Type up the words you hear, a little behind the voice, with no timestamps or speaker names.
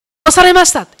殺されま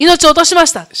した。命を落としま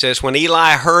した。It says, when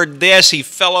Eli heard this, he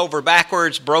fell over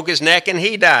backwards, broke his neck, and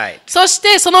he died. そし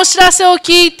てその知らせを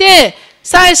聞いて、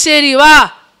妻子エリ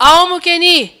は仰向け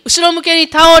に、後ろ向け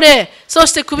に倒れ、そ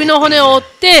して首の骨を折っ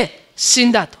て死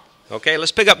んだと。Okay,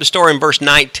 let's pick up the story in verse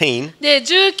 19. で、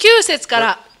19節か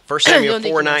ら読んで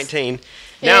いきます。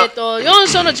4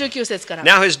 章の19節から。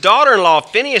Now his daughter-in-law,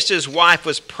 Phinehas' wife,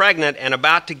 was pregnant and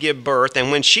about to give birth,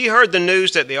 and when she heard the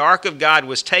news that the ark of God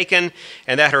was taken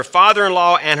and that her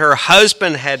father-in-law and her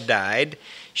husband had died,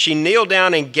 she kneeled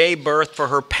down and gave birth, for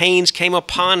her pains came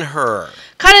upon her.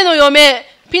 彼の嫁、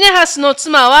ピネハスの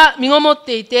妻は身ごもっ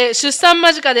ていて出産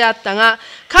間近であったが、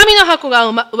神の箱が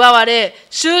奪われ、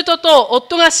舅と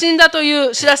夫が死んだとい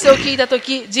う知らせを聞いたと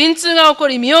き、陣痛が起こ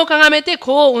り身をかがめて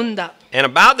子を産んだ。And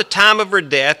about the time of her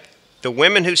death, the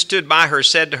women who stood by her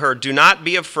said to her, "Do not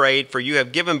be afraid, for you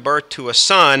have given birth to a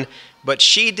son." But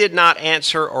she did not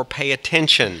answer or pay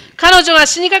attention. 彼女が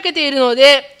死にかけているの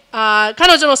で、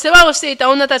彼女の世話をしていた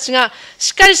女たちが、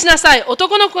しっかりしなさい、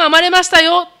男の子が生まれました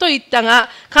よと言ったが、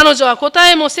彼女は答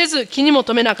えもせず気にも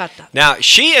留めなかった。Now,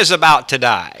 she is about to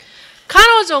die.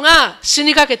 彼女が死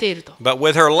にかけていると。But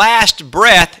with her last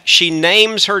breath, she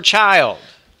names her child.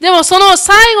 でもその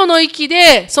最後の息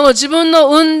で、その自分の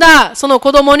産んだその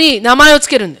子供に名前をつ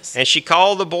けるんです。And she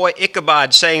called the boy Ichabod,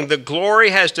 saying, "The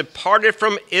glory has departed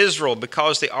from Israel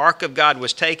because the ark of God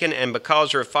was taken and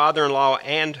because her father-in-law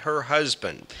and her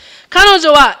husband." 彼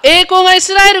女は栄光がイ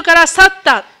スラエルから去っ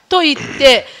たと言っ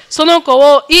て、その子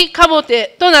をイカボ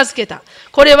テと名付けた。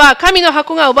これは神の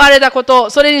箱が奪われたこと、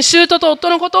それに舅と夫と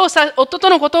のことを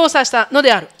指したの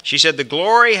である。She said, "The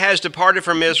glory has departed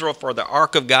from Israel, for the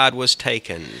ark of God was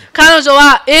taken." 彼女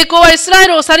は栄光はイスラエ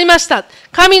ルを去りました。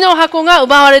神の箱が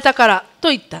奪われたからと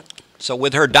言った。So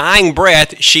with her dying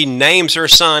breath, she names her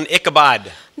son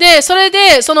Ichabod. で、それ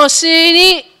でその死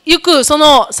に行くそ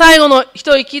の最後の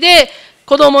一息で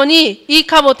子供にイ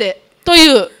カボテと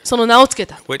いうその名をつけ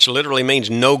た。Which literally means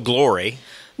no glory.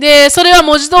 で、それは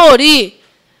文字通り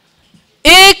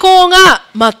栄光が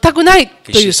全くない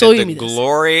というそういう意味です。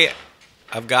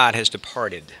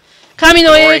神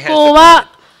の栄光は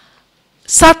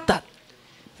去った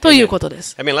ということで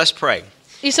す。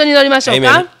一緒に祈りましょう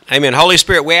か。Amen. Holy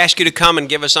Spirit, we ask you to come and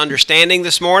give us understanding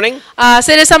this morning.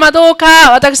 聖霊様どう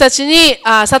か私たちに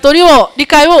悟りを理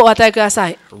解をお与えくださ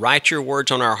い。Write your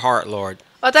words on our heart, Lord.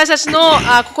 私たちの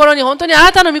心に本当にあ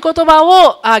なたの御言葉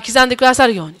を刻んでくださ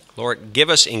るように。Lord,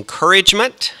 give us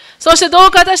encouragement. そしてどう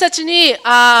か私たちに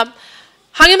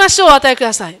励ましを与えく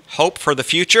ださい。Hope for the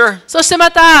future. そして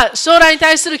また将来に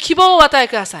対する希望を与え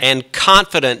ください。And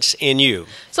confidence in you.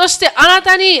 そしてあな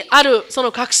たにあるそ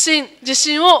の確信、自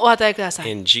信をお与えくださ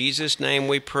い。In Jesus'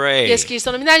 name we pray. イエス・キリス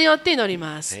トの皆によって祈り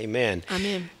ます。Amen.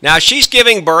 Amen. Now she's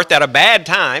giving birth at a bad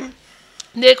time.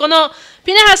 で、この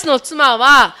ピネハスの妻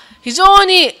は非常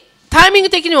にタイミング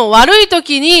的にも悪い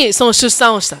時にその出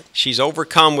産をした。She's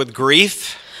overcome with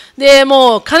grief. で、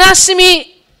もう悲し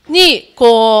みに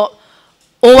こ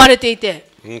う覆われていて。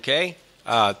Okay.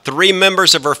 3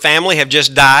 members of her family have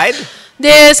just died.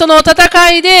 で、その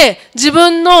戦いで自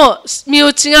分の身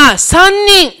内が3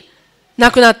人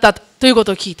亡くなったというこ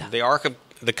とを聞いた。The Ark of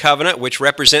the Covenant, which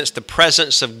represents the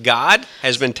presence of God,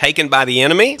 has been taken by the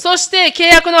enemy. そして契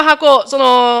約の箱、そ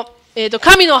の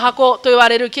神の箱と言わ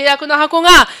れる契約の箱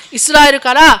がイスラエル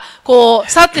からこ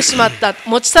う去ってしまった、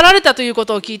持ち去られたというこ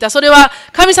とを聞いた。それは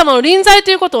神様の臨在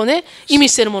ということをね、意味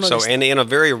しているものです。So, in a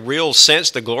very real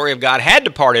sense, the glory of God had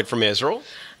departed from Israel.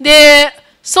 で、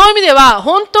そういう意味では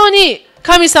本当に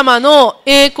神様の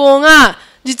栄光が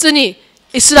実に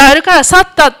イスラエルから去っ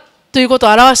たということ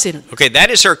を表している。Okay,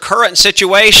 that is her current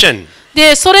situation.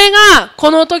 で、それがこ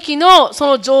の時の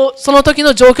その時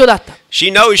の状況だった。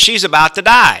She knows she's about to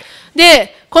die.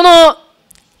 で、この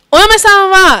お嫁さん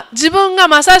は自分が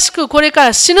まさしくこれか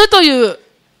ら死ぬという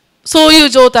そういう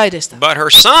状態でした。But her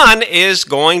son is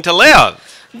going to live.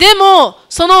 でも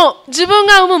その自分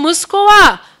が産む息子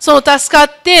はその助か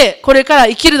ってこれから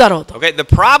生きるだろうと。Okay, the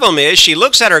problem is she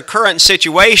looks at her current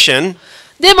situation.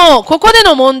 でもここで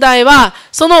の問題は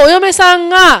そのお嫁さん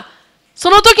がそ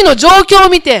の時の状況を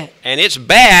見て、and it's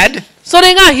bad. そ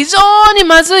れが非常に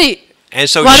まずい。And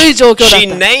so 悪い状況だった。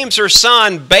she names her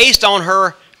son based on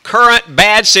her current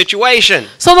bad situation.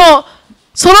 その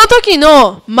時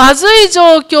のまずい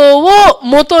状況を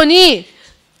もとに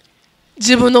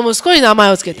自分の息子に名前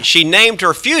をつけた。She named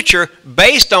her future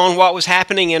based on what was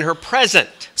happening in her present.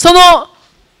 その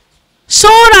将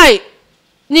来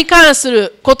に関す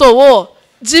ることを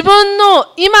自分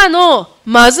の今の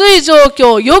まずい状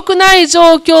況、良くない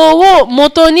状況をも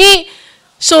とに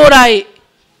将来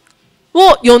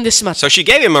を呼んでしまった。So she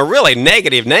gave him a really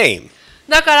negative name.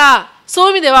 だからそうい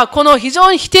う意味ではこの非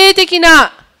常に否定的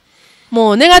な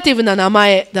もうネガティブな名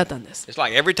前だったんです。It's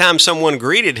like every time someone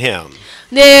greeted him,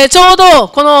 でちょうど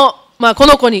この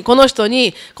人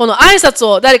にこの挨拶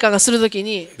を誰かがするとき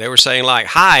に they were saying like,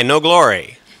 "Hi, no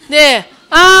glory." で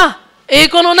栄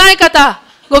光のない方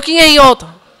ごきげんようと。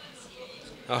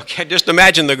Okay, just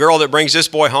imagine the girl that brings this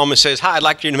boy home and says, "Hi, I'd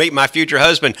like you to meet my future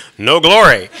husband." No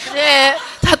glory. で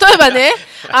例えばね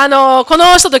こ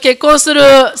の人と結婚する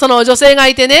その女性が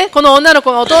いてね、この女の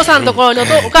子がお父さんのところに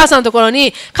お母さんのところ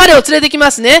に彼を連れてきま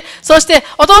すね。そして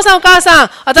お父さんお母さ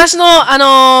ん私の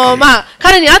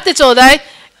彼に会ってちょうだい、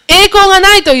栄光が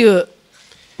ないという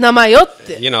名前よっ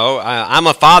て。You know, I'm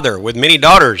a father with many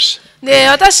daughters. で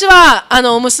私は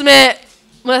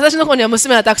私の方には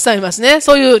娘がたくさんいますね。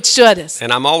そういう父親です。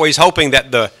And I'm always hoping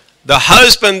that the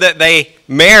husband that they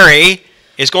marry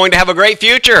is going to have a great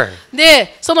future.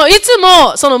 で、いつ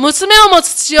もその娘を持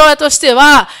つ父親として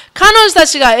は、彼女た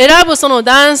ちが選ぶその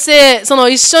男性、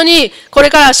一緒にこれ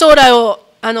から将来を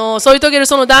添い遂げる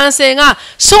その男性が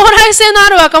将来性のあ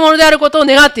る若者であることを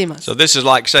願っています。So this is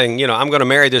like saying, you know, I'm going to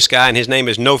marry this guy and his name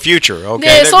is no future. Okay,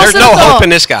 で、そうす there's る no と hope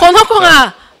in this guy. この子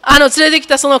が連れてき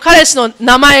たその彼氏の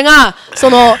名前が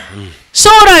将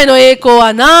来の栄光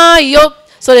はないよ。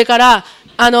それから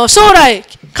将来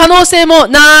可能性も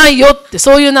ないよって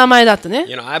そういう名前だったね。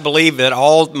You know, I believe that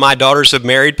all my daughters have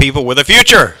married people with a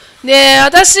future. で、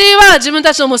私は自分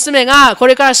たちの娘がこ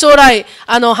れから将来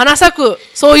花咲く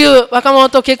そういう若者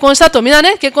と結婚したと、みんな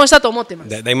ね結婚したと思っています。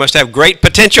They must have great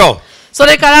potential. そ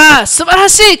れから素晴ら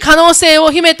しい可能性を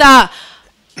秘めた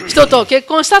人と結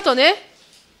婚したとね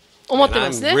思って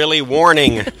ますね。I'm really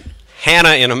warning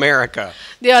Hannah in America.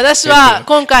 で、私は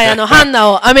今回ハンナ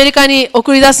をアメリカに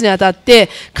送り出すにあたって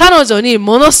彼女に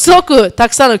ものすごくた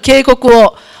くさんの警告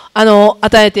を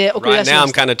与えて送り Right 出し now, ま I'm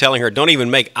した。 kind of telling her, don't even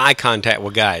make eye contact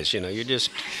with guys. You know, you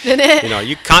just, でね、 you know,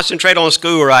 you concentrate on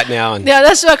school right now. And で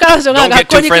私は彼女が Don't get 学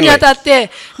校に行くに too あたって、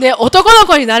ね、男の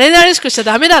子になれなれしくしちゃ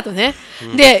ダメだとね、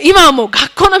で今はもう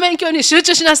学校の勉強に集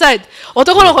中しなさい、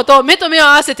男の子と目と目を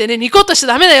合わせてねニコッとしちゃ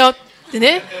ダメだよって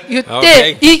ね言って、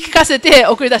Okay. 言い聞かせて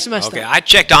送り出しました。 okay, I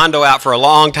checked Ando out for a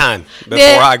long time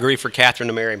before I agreed for Catherine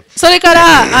to marry him. それか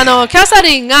らキャサ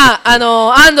リンがア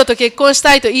ンドと結婚し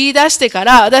たいと言い出してか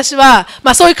ら私は、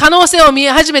そういう可能性を見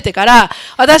始めてから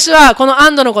私はこのア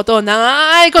ンドのことを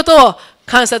長いことを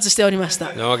観察しておりました。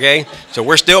 Okay, so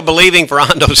we're still believing for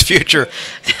Ando's future.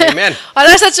 Amen.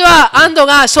 私たちはアンド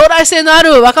が将来性のあ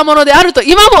る若者であると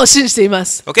今も信じていま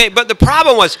す。 Okay, but the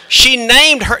problem was she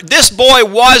named her, this boy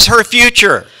was her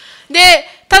future. で、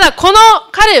ただこの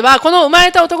彼はこの生ま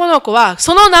れた男の子は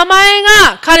その名前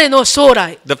が彼の将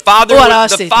来 The を father, 表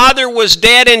し the ていた。 father was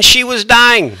dead and she was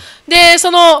dying. で、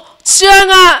その父親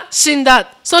が死んだ。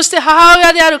そして母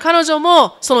親である彼女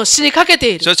もその死にかけて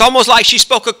いる。 So it's almost like she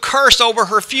spoke a curse over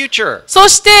her future. そ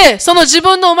してその自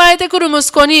分の生まれてくる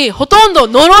息子にほとんど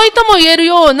呪いとも言える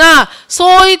ような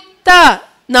そういった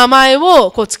名前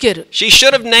をつける。 She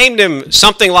should have named him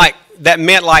something like that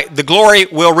meant like the glory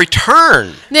will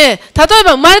return. で、例え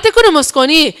ば生まれてくる息子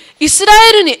にイスラ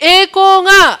エルに栄光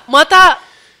がまた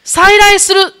再来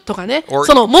するとかね、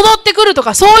その戻ってくると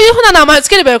かそういうふうな名前をつ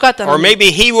ければよかったの Or に。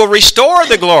 maybe he will restore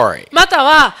the glory. また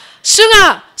は主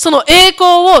がその栄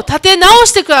光を立て直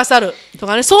してくださると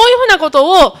かね、そういうふうなこ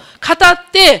とを語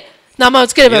って名前を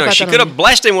つければ You よ know, かっ she た could の have に。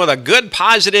 blessed him with a good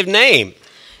positive name.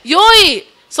 良い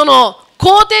その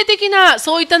肯定的な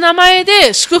そういった名前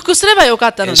で祝福すればよか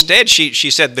ったのに。 Instead,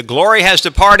 she said, the glory has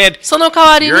departed. その代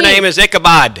わり Your name に is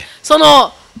Ichabod. そ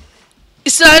のイ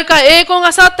スラエルから栄光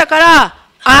が去ったから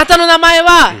あなたの名前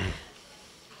は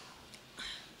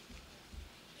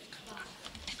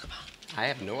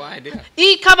I have no idea.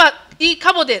 いいカ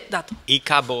ボデだと。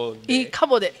 Ichabod. いいカ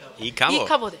ボデ。 Ichabod. いい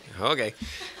カボデ。 Okay.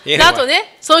 であと Anyway,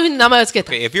 ね、そういうふうに名前をつけ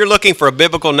た。 if you're looking for a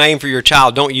biblical name for your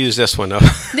child, don't use this one. No.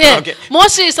 で、 Okay. も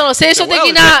しその聖書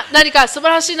的な何か素晴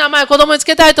らしい名前を子供につ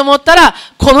けたいと思ったら、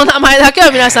この名前だけ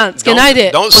は皆さんつけない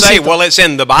で Don't ほし say, いと。 well, it's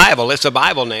in the Bible. It's a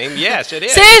Bible name. Yes, it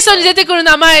is. 聖書に出てくる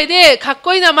名前でかっ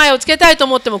こいい名前をつけたいと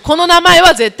思っても、この名前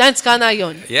は絶対に使わないよ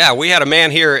うに。 Yeah, we had a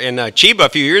man here in Chiba a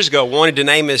few years ago wanted to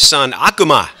name his son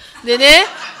Akuma. でね、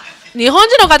日本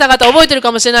人の方々覚えてる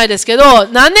かもしれないですけど、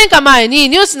何年か前に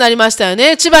ニュースになりましたよ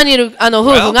ね。千葉にいる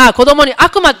夫婦が子供に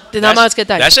悪魔って名前をつけ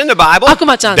たい。 That's in the Bible. 悪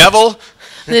魔ちゃん。 Devil.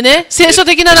 でね、聖書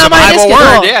的な名前ですけど、 It's a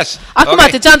Bible word, yes. 悪魔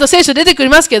ってちゃんと聖書出てくり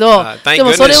ますけど、 Thank で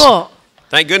もそれを、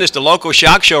 Thank goodness the local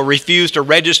shock show refused to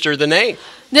register the name.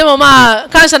 でもまあ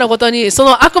感謝のことにそ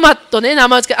の悪魔とね名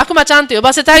前をつけ悪魔ちゃんと呼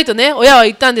ばせたいとね親は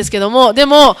言ったんですけども、で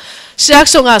も市役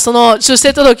所がその出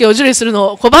生届を受理する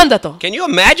のを拒んだと。 Can you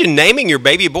imagine naming your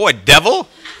baby boy Devil?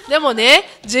 でもね、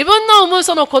自分の産む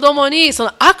その子供にそ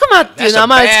の悪魔っていう That's 名 a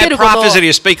前をつけ bad ること、 prophecy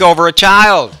to speak over a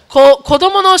child. 子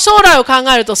供の将来を考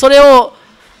えるとそれを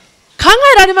考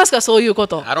えられますか、そういうこ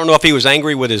と。 I don't know if he was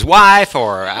angry with his wife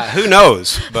or who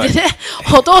knows. で But ね、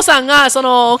お父さんがそ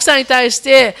の奥さんに対し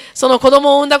てその子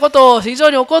供を産んだことを非常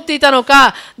に怒っていたの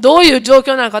か、どういう状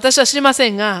況なのか私は知りませ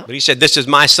んが、 he said, "This is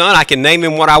my son. I can name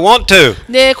him what I want to."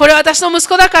 でこれは私の息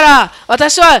子だから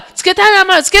私はつけたい名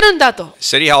前をつけるんだと。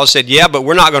 City Hall said, "Yeah, but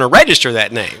we're not going to register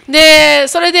that name." で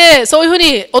それでそういうふう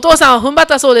にお父さんは踏ん張っ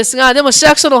たそうですが、でも市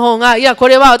役所の方がいやこ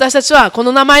れは私たちはこ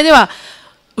の名前では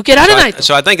受けられないと。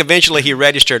 So I think eventually he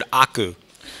registered Aku.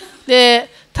 で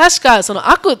確かその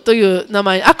悪という名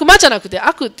前、悪魔じゃなくて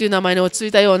悪っていう名前に落ち着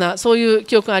いたようなそういう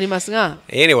記憶がありますが。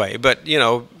 Anyway, but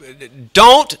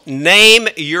don't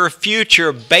name your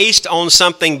future based on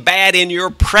something bad in your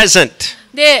present.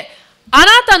 であな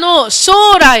たの将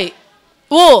来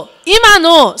を今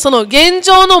のその現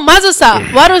状のまずさ、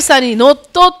悪さにのっ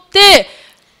とって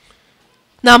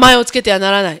名前をつけては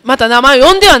ならない。また名前を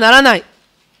呼んではならない。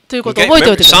ということを Okay, 覚えて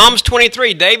おいてください。 Psalms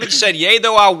 23, David said, "Yea,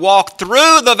 though I walk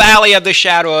through the valley of the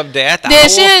shadow of death, I で、 will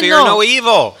詩篇 fear の no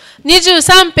evil."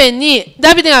 23編に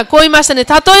ダビデがこう言いましたね。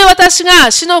たとえ私が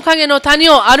死の影の谷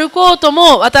を歩こうと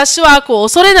も私は悪を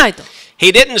恐れないと。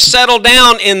 He didn't settle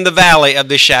down in the valley of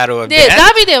the shadow of で、 death.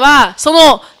 ダビデはそ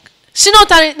の死の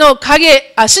谷の影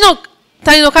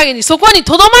にそこに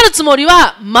とどまるつもり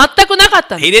は全くなかっ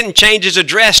たんです。 He didn't change his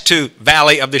address to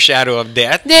valley of the shadow of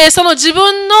death. で、その自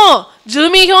分の住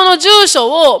民票の住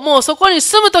所をもうそこに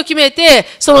住むと決めて、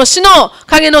その死の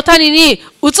影の谷に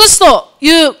移すと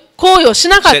いう行為をし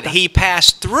なかっ Said た。 he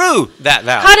passed through that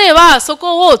valley. 彼はそ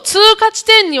こを通過地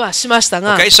点にはしました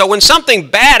が、 Okay, so when something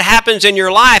bad happens in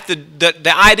your life, the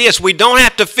idea is we don't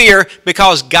have to fear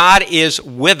because God is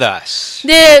with us.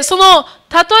 で、その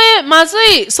たとえまず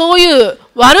いそういう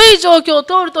悪い状況を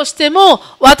通るとしても、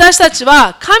私たち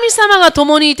は神様が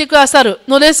共にいてくださる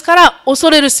のですから恐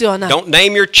れる必要はない。 Don't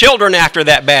name your children after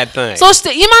that bad thing. そし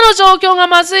て今の状況が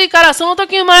まずいから、その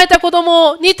時生まれた子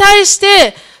供に対し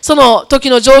てその時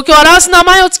の状況を表す名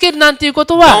前をつけるなんていうこ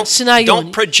とはしないよう Don't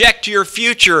に。 project your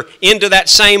future into that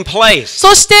same place.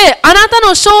 そしてあなた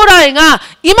の将来が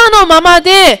今のまま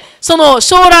で、その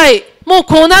将来もう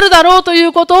こうなるだろうとい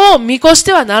うことを見越し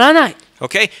てはならない。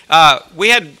 Okay, we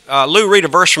had Lou read a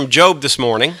verse from Job this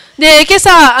morning. で、今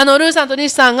朝ルーさんと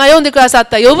西さんが読んでくださっ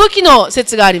た呼ぶ記の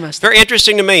説がありました。 Very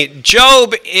interesting to me.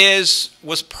 Job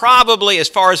was probably, as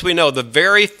far as we know, the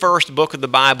very first book of the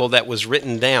Bible that was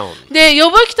written down. で、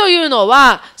呼ぶ記というの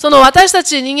は、その私た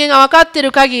ち人間が分かってい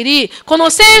る限り、こ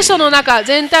の聖書の中、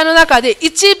全体の中で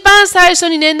一番最初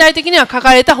に年代的には書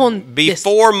かれた本です。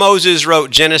 Before Moses wrote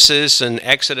Genesis and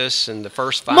Exodus and the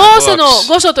first モ five ーセの books,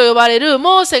 五書と呼ばれる、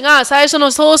モーセが最初の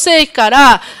創世記か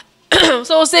ら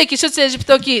創世記、出エジプ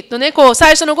ト記のね、こう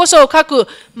最初の五書を書く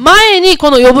前にこ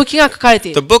の呼ぶ記が書かれて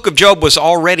い the る。 book of Job was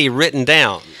already written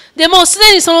down. でもうす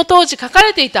でにその当時書か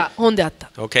れていた本であった。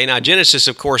 Okay, now Genesis,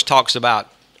 of course, talks about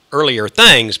earlier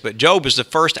things, but Job is the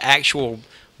first actual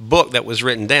book that was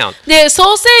written down. で、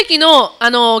創世記の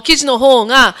記事の方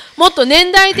がもっと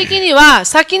年代的には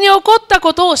先に起こった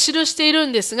ことを記している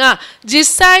んですが、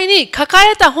実際に書か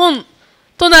れた本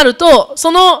となると、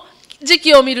その時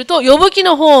期を見ると呼ぶ記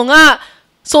の方が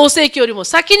創世記よりも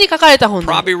先に書かれた本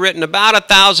だ。 Probably written about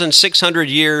 1,600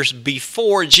 years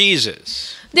before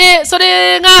Jesus. で、そ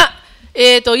れが、イ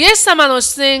エス様の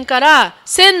出現から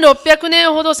1600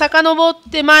年ほど遡っ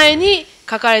て前に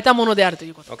書かれたものであると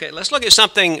いうこと。 Okay, let's look at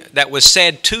something that was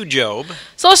said to Job.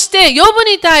 そして呼ぶ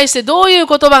に対してどういう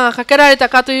言葉がかけられた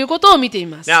かということを見てい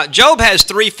ます。 Now, Job has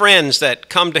three friends that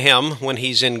come to him when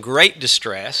he's in great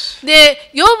distress.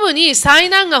 で、呼ぶに災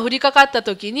難が降りかかった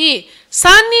ときに、3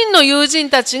人の友人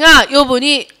たちが呼ぶ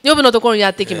のところに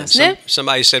やってきま And すね。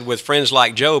 somebody said, with friends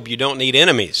like Job, you don't need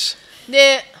enemies.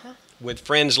 で、With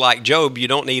friends like Job, you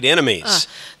don't need enemies. Which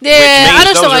で、 means あ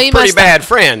る人 those が are 言いま pretty した。 bad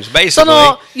friends, そ basically.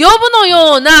 の、呼ぶの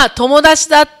ような友達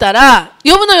だったら、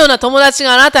呼ぶのような友達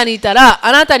があなたにいたら、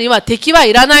あなたには敵は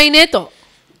いらないねと。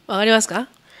わかりますか？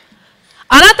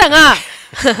あなたが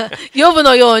呼ぶ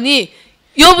のように、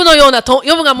呼ぶの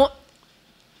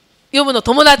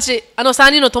友達、3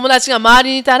人の友達が周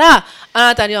りにいたら、あ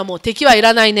なたにはもう敵はい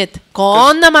らないねって。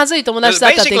こんなまずい友達だ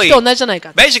ったら敵と同じじゃない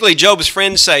か。Basically, Job's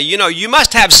friends say, you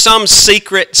must have some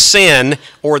secret sin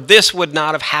or this would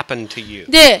not have happened to you.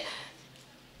 で、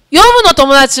呼ぶの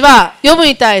友達は呼ぶ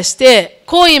に対して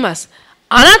こう言います。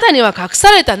あなたには隠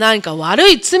された何か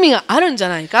悪い罪があるんじゃ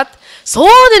ないか。そう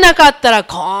でなかったら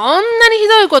こんなにひ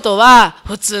どいことは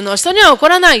普通の人には起こ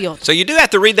らないよ。So you do have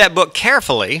to read that book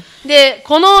carefully. で、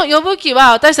この呼ぶ記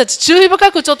は私たち注意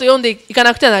深くちょっと読んでいか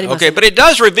なくてはなりません。Okay, but it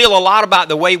does reveal a lot about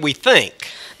the way we think.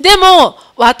 でも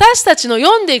私たちの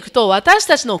読んでいくと私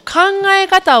たちの考え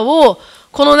方を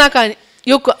この中に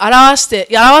よく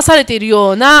表されている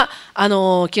ような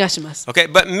気がします。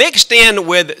Okay, but mixed in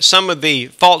with some of the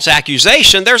false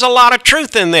accusation, there's a lot of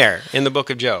truth in there in the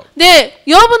book of Job. で、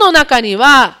ヨブの中に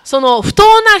はその不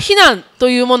当な非難と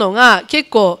いうものが結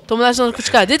構友達の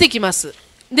口から出てきます。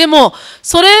でも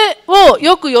それを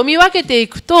よく読み分けてい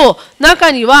くと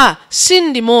中には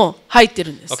真理も入って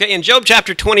るんです。Okay, in Job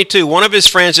chapter 22, one of his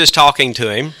friends is talking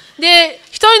to him. で、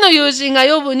一人の友人が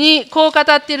ヨブにこう語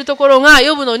っているところが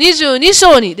ヨブの22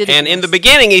章に出てきます。And in the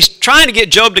beginning, he's trying to get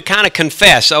Job to kind of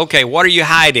confess, okay, what are you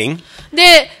hiding?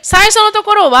 で、最初のと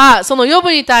ころはそのヨ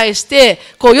ブに対して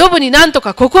こうヨブに何と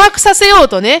か告白させよう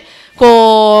とね、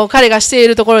こう彼がしてい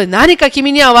るところで何か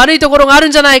君には悪いところがある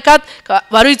んじゃないか、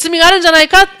悪い罪があるんじゃない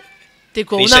かって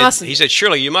こう促す。He said,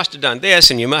 surely you must have done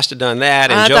this and you must have done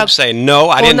that. And Job said, no,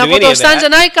 I こ didn't んな do こと any を of したんじゃ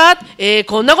that. ないか、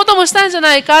こんなこともしたんじゃ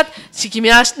ないか、君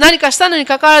は何かしたのに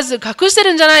かかわらず隠して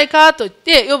るんじゃないかと言っ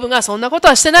て、ヨブがそんなこと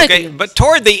はしてないと言 Okay, うんです。 but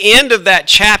toward the end of that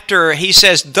chapter, he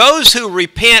says, those who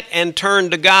repent and turn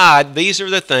to God, these are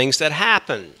the things that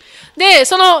happen. で、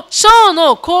その章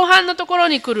の後半のところ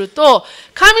に来ると、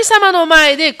神様の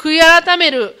前で悔い改め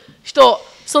る人、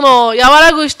その和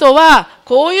らぐ人は、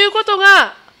こういうこと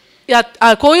が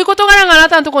こういう事柄があな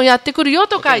たのところにやってくるよ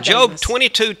と書いてあります。Job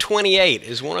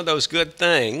 22:28 is one of those good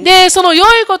things. で、その良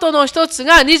いことの一つ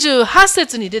が28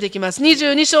節に出てきます。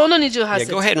22章の28 Yeah,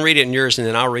 節。 go ahead and read it in yours and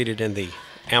then I'll read it in the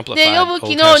で、 Amplified ヨ Old ブ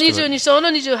記の Testament. 22章の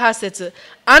28節。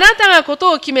あなたがこ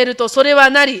とを決めるとそれは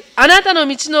なり、あなたの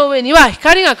道の上には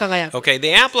光が輝く。Okay, the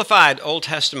Amplified Old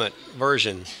Testament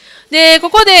version. で、こ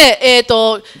こで、英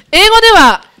語で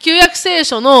は旧約聖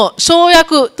書の省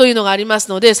略というのがあります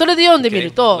ので、それで読んでみ Okay,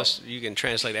 ると、 you can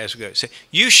translate as we go. Say,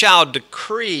 you shall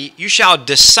decree, you shall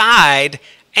decide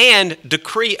and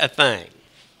decree a thing.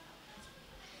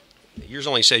 Yours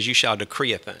only says you shall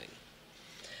decree a thing.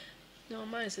 No,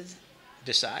 mine says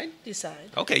Decide?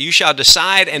 decide. Okay, you shall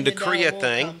decide and then decree a thou wilt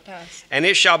thing, come pass. and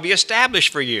it shall be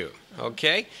established for you.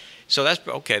 Okay? So that's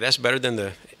okay, that's better than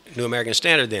the New American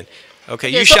Standard then. Okay,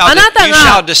 Okay, you so shall anata you ga-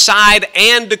 shall decide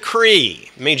and decree.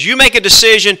 It means you make a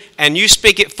decision and you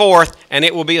speak it forth and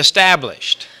it will be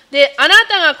established. で、あな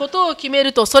たがことを決め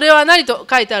ると、それは何と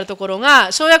書いてあるところ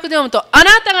が、省略で読むと、あ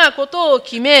なたがことを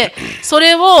決め、そ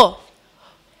れを、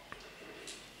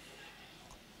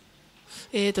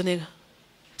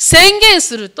宣言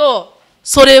すると、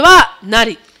それはな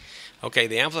り。 Okay,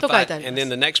 the と書い Amplified, てあります。 and then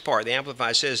the next part, the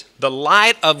Amplified says, the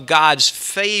light of God's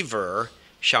favor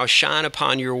shall shine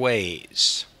upon your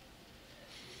ways.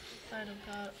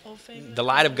 The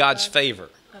light of God's favor.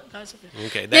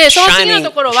 Okay, で、 that's その次の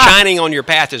ところは、 shining on your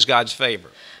path is God's favor.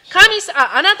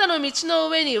 あなたの道の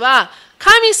上には、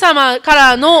神様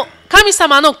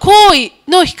の行為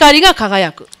の光が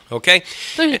輝く。 Okay?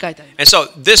 というふうに書いてありま And so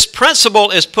this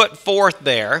principle is put forth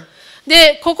there す。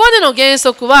で、ここでの原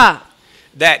則は、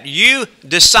that you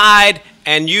decide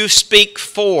and you speak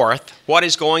forth what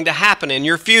is going to happen in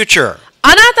your future. あ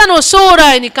なたの将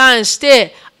来に関し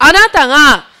て、あなた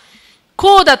が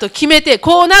こうだと決めて、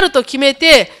こうなると決め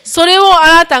て、それをあ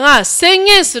なたが宣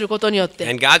言することによって、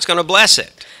 And God's going to bless it.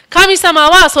 神様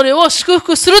はそれを祝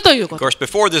福するというこ Of と。 course,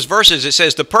 before this verses, it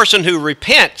says the person who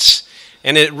repents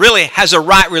and it really has a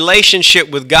right relationship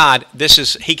with God,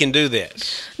 he can do this.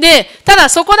 で、ただ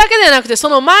そこだけではなくて、そ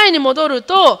の前に戻る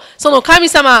と、その神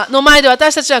様の前で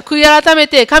私たちは悔い改め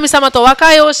て、神様と和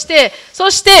解をして、そ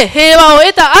して平和を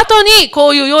得た後に、こ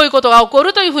ういう良いことが起こ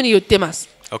るというふうに言っています。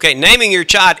Okay, naming your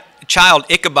child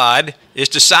Ichabod is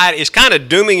kind of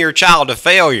dooming your child to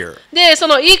failure. で、そ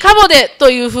のいいかぼでと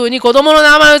いうふうに子供の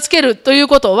名前をつけるという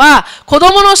ことは、子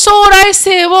供の将来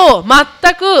性を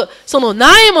全くその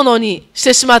ないものにし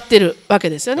てしまっているわけ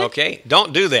ですよね。 Okay,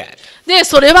 don't do that. で、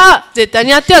それは絶対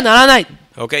にやってはならない。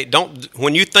Okay,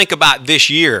 when you think about this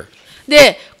year,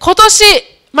 で、今年、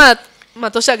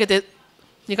年明けて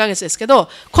2ヶ月ですけど、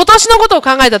今年のことを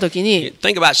考えたときに、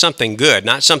 think about something good,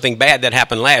 not something bad that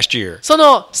happened last year. そ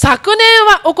の昨年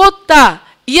は起こった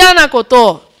嫌なこ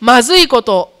と、まずいこ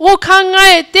とを考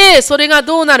えて、それが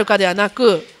どうなるかではな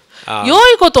く、良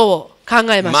いことを考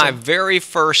えましょ My う。 very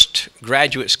first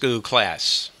graduate school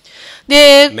class,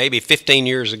 で、 maybe 15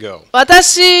 years ago.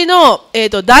 私の、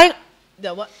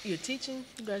What, you're teaching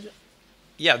graduate?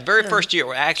 Yeah, the very first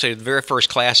year, actually the very first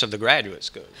class of the graduate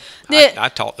school. I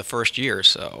taught the first year,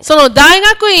 so その大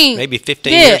学院 maybe 15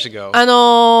で years ago.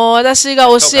 私が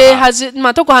教え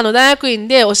トコハの大学院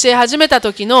で教え始めた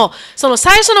時のその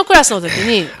最初のクラスの時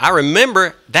に I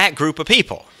remember that group of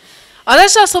people.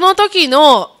 私はその時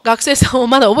の学生さんを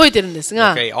まだ覚えてるんです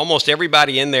が、Okay, almost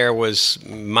everybody in there was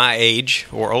my age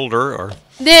or older, or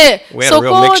で We had a そ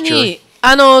real こに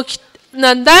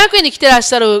大学院に来てらっ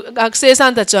しゃる学生さ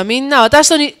んたちはみんな私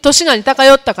と年が似たか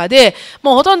よったかで、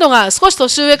もうほとんどが少し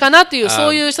年上かなという、そ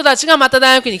ういう人たちがまた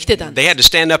大学院に来てたんです。they had to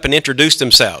stand up and introduce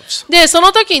themselves. で、そ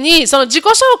の時にその自己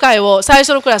紹介を最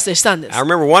初のクラスでしたんです。 I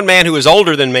remember one man who was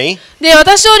older than me. で、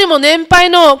私よりも年配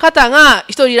の方が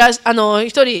一人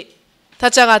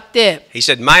立ち上がって、He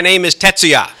said, "My name is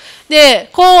Tetsuya." で、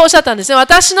こうおっしゃったんですね。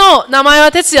私の名前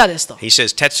は哲也ですと。He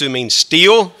says, "Tetsu means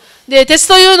steel. で、鉄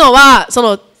というのはそ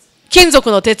の金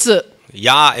属の鉄。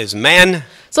Ya is man."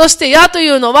 そして、やとい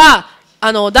うのは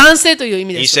男性という意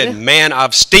味 He ですよ said, ね。 "Man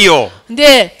of steel."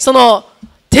 で、その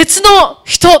鉄の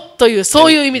人というそ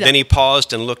ういう意味だ Then。he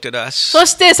paused and looked at us. そ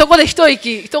してそこで一呼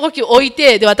吸置い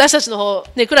て、で私たちの方、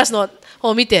ね、クラスの方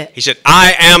を見て、 He said,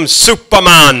 "I am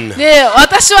Superman." で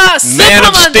私はスーパ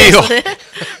ーマンですとね。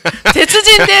鉄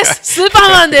人です。スーパー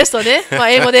マンですとね。まあ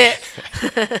英語で。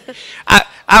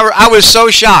I was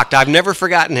so shocked. I've never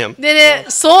forgotten him. でね、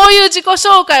そういう自己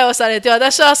紹介をされて、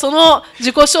私はその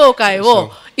自己紹介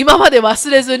を今まで忘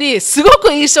れずに、すご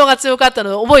く印象が強かった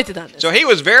のを覚えてたんです。 So he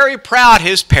was very proud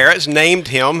his parents named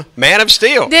him Man of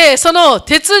Steel. で、その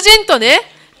鉄人とね、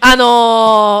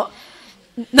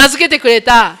名付けてくれ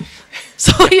た、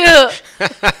そういう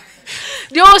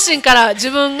両親から自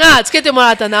分がつけても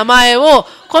らった名前を、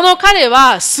この彼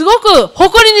はすごく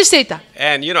誇りにしていた。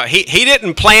And you know, he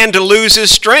didn't plan to lose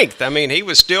his strength. I mean, he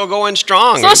was still going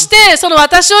strong. そしてその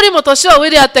私よりも年は上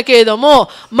であったけれども、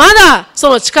まだそ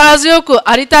の力強く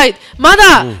ありたい、ま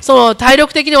だその体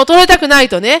力的に衰えたくない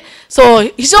とね、そ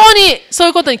う非常にそうい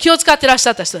うことに気を使っていらっし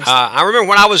ゃった人でした。I remember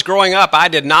when I was growing up, I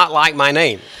did not like my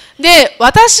name. で、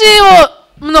私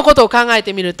のことを考え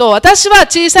てみると、私は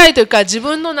小さい時から自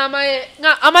分の名前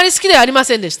があまり好きではありま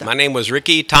せんでした。 My name was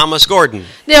Ricky Thomas Gordon.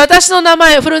 で、私の名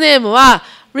前、フルネームは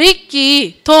リッキ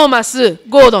ー・トーマス・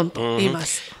ゴードンと言いま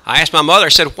す。I asked my mother, I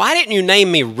said, "Why didn't you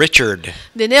name me Richard?"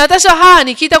 でね、私は母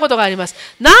に聞いたことがあります。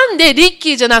なんでリッ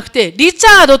キーじゃなくてリチ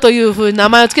ャードというふうに名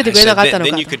前をつけてく I れな said, かったの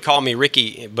then か you と。 could call me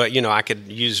Ricky, but you know, I could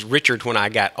use Richard when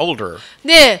I got older.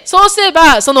 で、そうすれ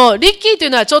ば、そのリッキーという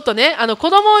のはちょっとね、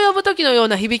子供を呼ぶ時のよう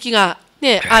な響きが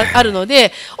ね、あるの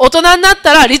で、大人になっ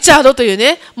たらリチャードという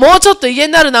ね、もうちょっと威厳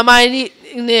のある名前に、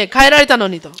ね、変えられたの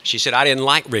にと。She said, "I didn't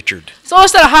like Richard." そう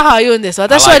したら母は言うんです。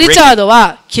私はリチャード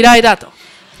は嫌いだと。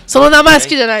その名前好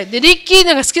きじゃない。で、リッキー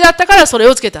が好きだったからそれ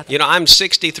をつけた。 You know, I'm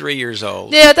 63 years old.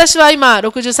 で、私は今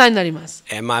63になります。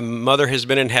 And my mother has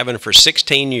been in heaven for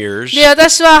 16 years. で、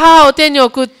私は母を天に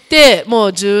送ってもう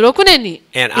16年に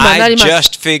And 今な I ります。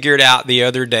 just figured out the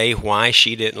other day why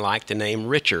she didn't like the name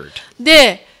Richard.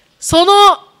 で、その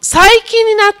最近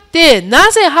になってな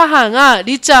ぜ母が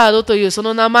リチャードというそ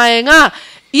の名前が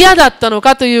嫌だったの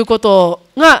かということ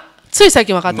がつい最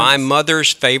近分かったん My です。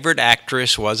 mother's favorite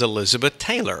actress was Elizabeth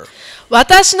Taylor.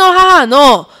 私の母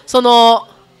のその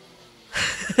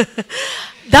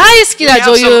大好きな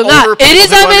女優がエリ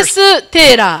ザベス・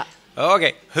テイラー。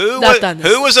Okay, who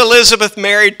Who was Elizabeth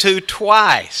married to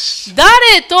twice?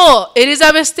 誰とエリ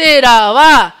ザベス・テイラー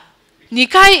は2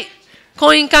回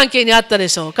婚姻関係にあったで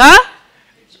しょうか？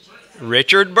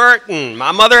 Richard Burton.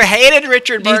 My mother hated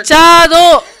Richard リ Burton. チャー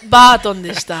ド・バートン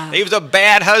でした。 He was a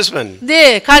bad husband.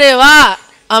 で、彼は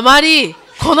あまり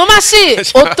好ましい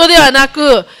夫ではな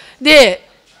く、で、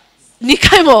2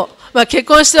回も、結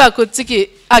婚してくっ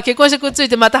つい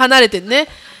てまた離れてね、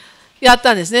やっ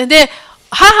たんですね。で、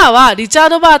母はリチャー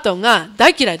ド・バートンが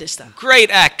大嫌いでした。 Great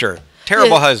actor.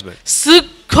 Terrible husband. すっ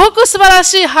ごく素晴ら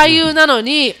しい俳優なの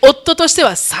に、夫として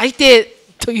は最低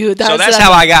という男 So 性 that's だっ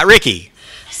how た。 I got Ricky.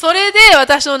 それで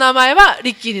私の名前は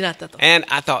リッキーになったと。 And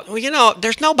I thought, well, you know,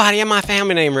 there's nobody in my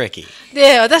family named Ricky.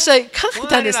 で、私は考え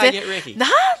たんです Why ね did I get Ricky?。なん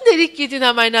でリッキーという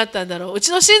名前になったんだろう。う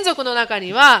ちの親族の中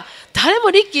には、誰も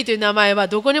リッキーという名前は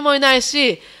どこにもいない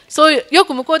し、そういうよ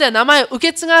く向こうでは名前を受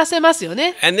け継がせますよ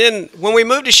ね。 And then when we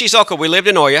moved to Shizuoka, we lived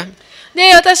in Oya.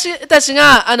 で、私たち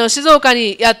が静岡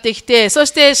にやってきて、そ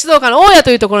して静岡の大谷と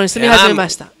いうところに住み And 始め I'm ま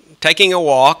した。 taking a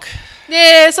walk,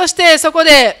 で、そしてそこ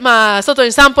で、外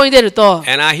に散歩に出ると、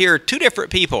 and I hear two different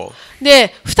people.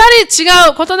 で、2人違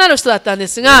う異なる人だったんで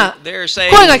すが、 They're saying,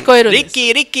 声が聞こえるんです。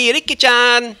 Ricky, Ricky,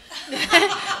 Ricky-chan. リ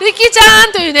ッキーちゃ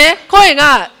んというね、声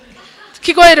が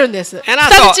聞こえるんです。And I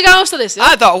thought, 二人違う人ですよ。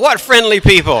 I thought, what friendly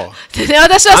people. でね、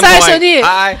私は最初に、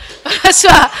 Hi. 私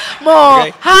はもう、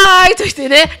 Okay. はーいと言って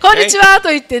ね、こんにちはと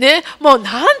言ってね、もう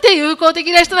なんて友好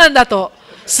的な人なんだと、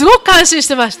すごく感心し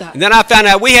てました。 And then I found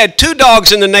out we had 2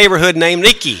 dogs in the neighborhood named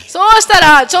Ricky. そうした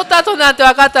ら、ちょっと後になって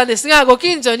分かったんですが、ご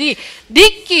近所にリ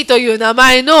ッキーという名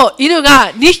前の犬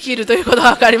が2匹いるということ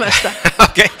が分かりました。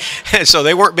Okay. So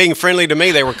they weren't being friendly to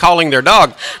me, they were calling their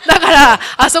dog. だから、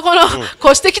あそこの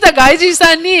越してきた外人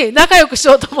さんに仲良くし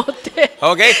ようと思って、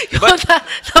Okay. こんな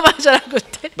名前じゃなくっ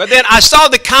て。But then I saw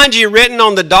the kanji written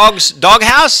on the dog's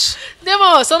doghouse. で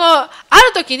も、あ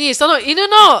る時に、その犬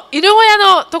小屋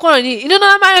のところに犬の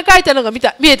名前が書いてあるのが見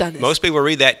えたんです。 Most people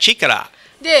read that chikara,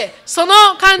 で、その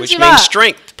漢 which 字 means は、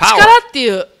 strength, 力 power. ってい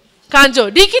う漢字を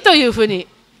力というふうに、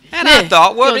 And I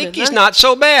thought, well, 読んでる Ricky's な not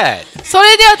so bad. そ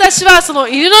れで私はその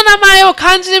犬の名前を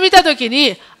漢字で見たとき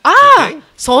に、ああ、 Okay.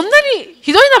 そんなに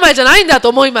ひどい名前じゃないんだと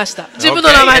思いました。自分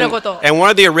の名前のことを。 And one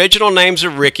of the original names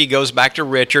of Ricky goes back to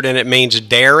Richard, and it means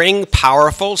daring,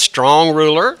 powerful, strong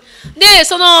ruler. で、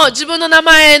その自分の名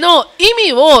前の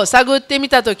意味を探ってみ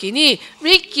たときに、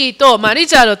リッキーと、リ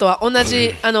チャードとは同じ、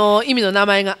意味の名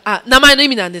前の意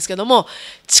味なんですけども、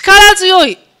力強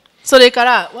い、それか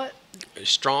ら、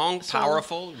Strong,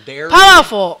 powerful, daring. パワ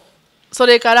フォー、そ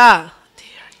れから、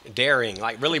Daring,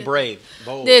 like really brave,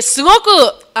 bold. で、すごく、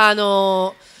言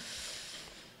葉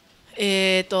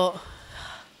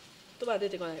出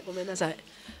てこない。ごめんなさい。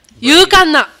勇敢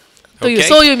な。という、 Okay.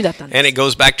 そういう意味だったんです。 And it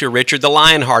goes back to Richard the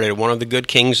Lionhearted, one of the good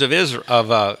kings of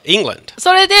England.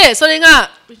 それで、それ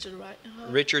が、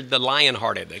Richard the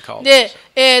Lionhearted, they call him. で、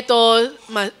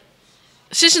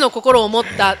獅子の心を持っ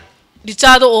たリチ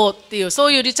ャード王っていう、そ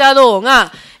ういうリチャード王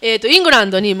が、イングラ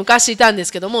ンドに昔いたんで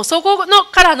すけども、そこの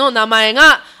からの名前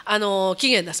が、起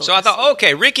源だそう So I です thought,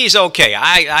 okay, Ricky's okay.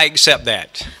 I accept that.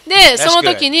 で、その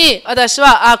時に私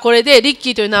は、これでリッ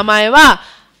キーという名前は、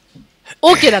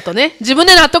OK だとね、自分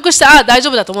で納得して、大丈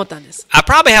夫だと思ったんです。 I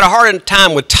probably had a hard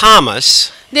time with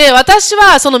Thomas. で、私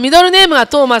はそのミドルネームが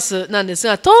トーマスなんです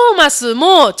が、トーマス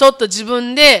もちょっと自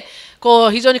分でこ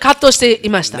う非常に葛藤してい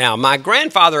ました。 Now, my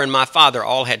grandfather and my father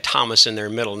all had Thomas in their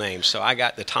middle name, so I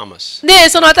got the Thomas. で、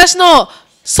その私の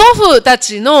祖父た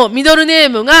ちのミドルネー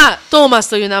ムがトーマス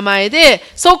という名前で、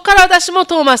そこから私も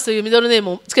トーマスというミドルネー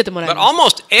ムをつけてもらい But ま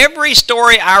し almost every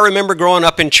story I remember growing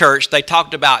up in church, they talked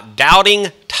about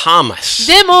doubting Thomas.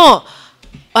 た。でも、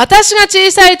私が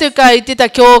小さい時から行ってた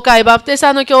教会、バプテス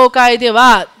タの教会で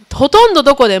は、ほとんど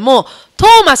どこでもト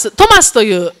マスと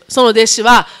いうその弟子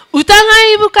は疑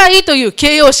い深いという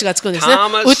形容詞がつくんですね。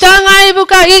疑い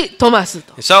深いトマス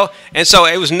と。So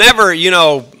it was never,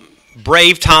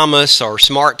 brave Thomas or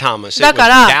smart Thomas. It だ was か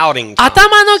ら doubting Thomas.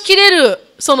 頭の切れる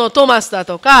そのトマスだ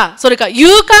とか、それから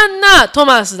勇敢なト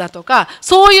マスだとか、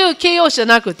そういう形容詞じゃ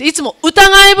なくて、いつも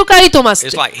疑い深いトマスっ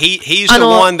It's て。 like he's the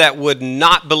one that would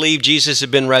not believe Jesus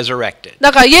had been resurrected.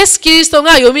 だからイエス・キリスト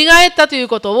が蘇ったという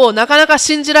ことをなかなか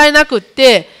信じられなくっ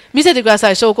て、見せてくださ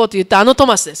い証拠と言ったト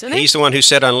マスですよね。 He's the one who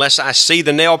said, unless I see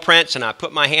the nail prints and I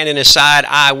put my hand in his side,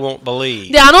 I won't believe.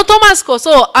 で、トマスこ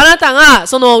そ、あなたが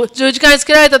その十字架につ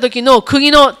けられた時の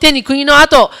手に釘の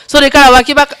跡、それから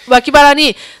脇腹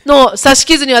の刺し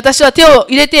傷に私は手を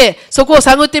入れて、そこを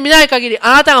探ってみない限り、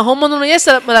あなたが本物のイエス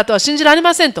様だとは信じられ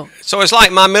ませんと。So it's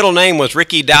like my middle name was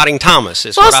Ricky Doubting Thomas.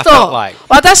 It's そう what す I る felt と like.、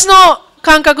私の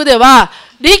感覚では、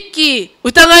リッキー、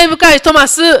疑い深いトマ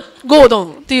ス・ゴード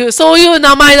ンっていう、そういう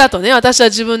名前だとね、私は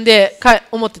自分で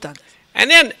思ってたんです。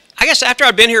And then, I guess after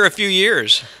I'd been here a few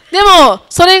years, でも、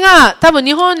それが多分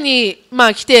日本に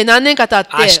来て何年か経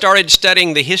っ I て、 started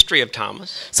studying the history of Thomas.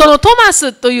 そのトマ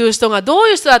スという人がどう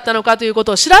いう人だったのかというこ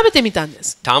とを調べてみたんで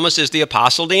す。 Thomas is the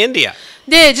apostle to India.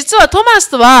 で、実はトマ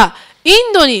スとは、イ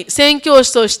ンドに宣教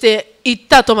師として行っ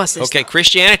たトマスでした。 Okay,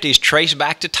 Christianity is traced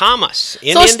back to Thomas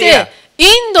in そして India.、イ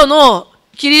ンドの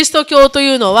キリスト教と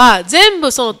いうのは、全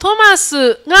部そのトマ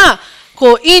スが、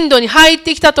インドに入っ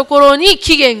てきたところに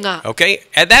起源が。 Okay,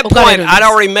 at that point, I'd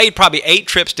already made probably 8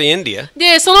 trips to India.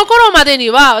 で、その頃までに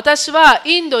は、私は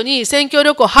インドに宣教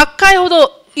旅行8回ほ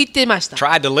ど行っていました。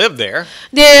 Tried to live there.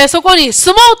 で、そこに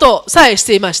住もうとさえし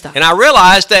ていました。 And I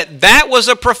realized that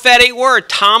was a prophetic word.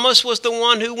 Thomas was the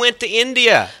one who went to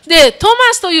India. で、ト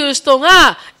マスという人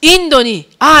がインドに、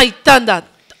行ったんだ。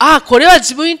これは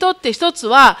自分にとって一つ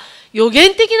は予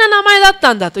言的な名前だっ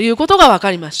たんだということが分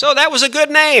かりました。So that was a good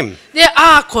name. で、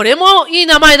これもいい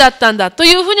名前だったんだと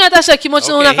いうふうに私は気持ち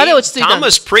の中で落ち着いたん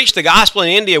です。 Thomas preached the gospel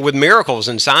in India with miracles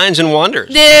and signs and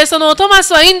wonders. で、そのトマ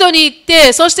スはインドに行っ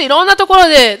て、そしていろんなところ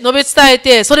で述べ伝え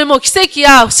て、それも奇跡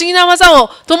や不思議な技を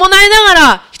伴いなが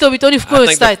ら人人々に福音を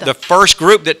I 伝 think え the た。 first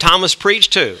group that Thomas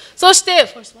preached to, そして、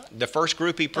 the first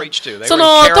group he preached to, they そ were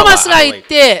の in トマ Kerala, スが I 行っ believe.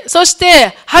 て、そし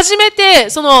て初めて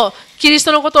そのキリス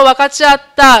トのことを分かち合っ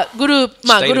たグル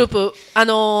ープ、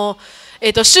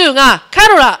州がカ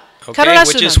ロラ Okay, 州 which なん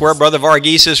is で where す。 Brother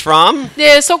Varghese is from.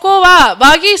 で、そこはバ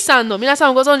ーギースさんの、皆さ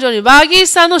んご存知のようにバーギー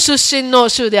スさんの出身の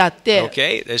州であって、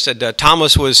 Okay, they said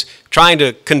Thomas was trying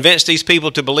to convince these people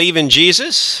to believe in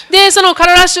Jesus. で、そのカ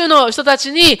ロラ州の人た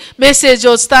ちにメッセージ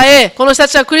を伝え、この人た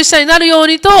ちはクリスチャンになるよう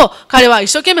にと、彼は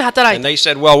一生懸命働い And た。 they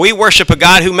said, well, we worship a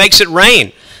God who makes it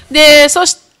rain. で、そ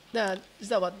して、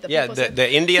Yeah, the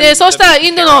Indian, で、そうしたらイ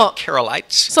ンドの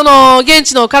Keralites. その現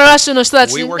地のカロラ州の人た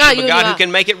ち We が worship 言 a うに God は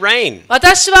who、can make it rain.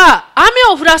 私は雨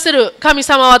を降らせる神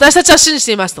様を私たちは信じ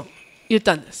ていますと言っ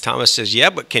たんです。 Thomas says, yeah,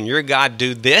 but can your God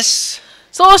do this?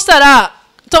 そうしたら、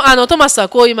トマスは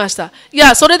こう言いました。い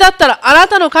や、それだったらあな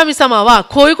たの神様は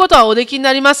こういうことはおできに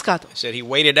なりますかと。 He said he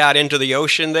waded out into the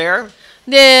ocean there.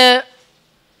 で、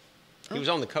 He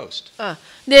was on the coast.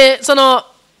 その、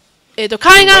海 He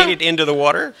岸 waded into the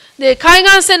water. で海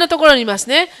岸線のところにいます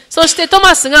ね。そしてト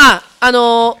マスが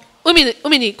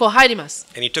海にこう入ります。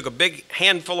 And he took a big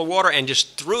handful of water and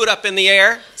just threw it up in the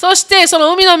air. そしてそ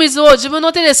の海の水を自分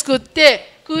の手ですくっ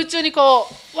て空中にこ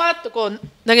うわっとこう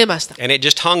投げました。 And it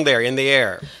just hung there in the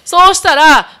air. そうした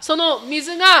らその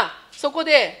水がそこ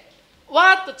でわ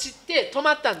ーっと散って止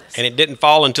まったんです。 And it didn't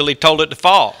fall until he told it to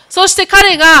fall. そして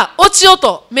彼が落ちよ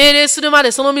と命令するま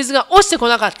でその水が落ちてこ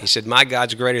なかった。 He said, my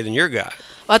God's greater than your God.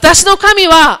 私の神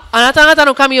はあなた方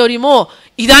の神よりも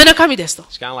偉大な神ですと。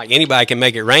 It's kind of like anybody can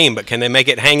make it rain, but can they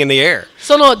make it hang in the air?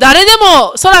 その誰で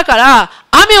も空から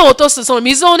雨を落とす、その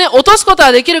水をね、落とすこと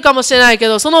はできるかもしれないけ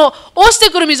ど、その落ちて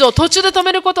くる水を途中で止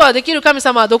めることはできる神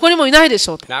様はどこにもいないでし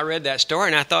ょうと。 And I read that story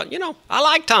and I thought, I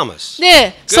like Thomas.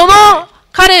 で、その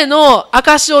彼の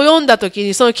証を読んだとき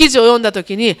に、その記事を読んだと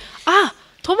きに、あ、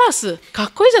トマス、か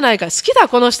っこいいじゃないか、好きだ、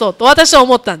この人、と私は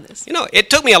思ったんです。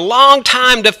 It took me a long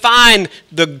time to find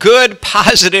the good,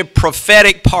 positive,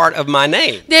 prophetic part of my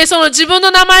name. で、その自分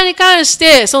の名前に関し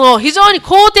て、その非常に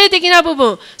肯定的な部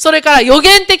分、それから予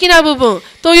言的な部分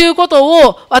ということ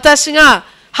を私が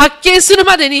発見する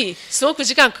までにすごく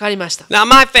時間かかりました。 Now,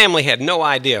 my family had no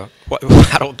idea. I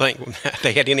don't think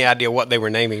they had any idea what they were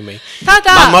naming me. た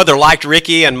My だ、mother liked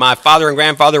Ricky, and my father and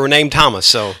grandfather were named Thomas.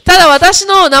 So ただ私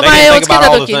の名前をつけた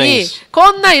とき They didn't think about all に the things.、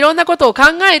こんないろんなことを考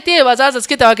えてわざわざつ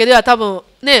けたわけでは多分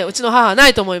ね、うちの母はな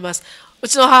いと思います。う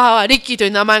ちの母はリッキーとい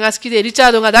う名前が好きで、リチャ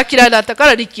ードが大嫌いだったか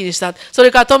らリッキーにした。それ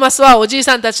からトマスはおじい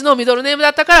さんたちのミドルネームだ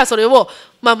ったから、それを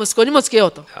息子にもつけよ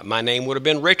うと。my name would have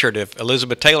been Richard if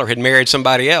Elizabeth Taylor had married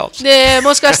somebody else. で、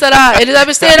もしかしたらエリザ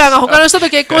ベス・テイラーが他の人と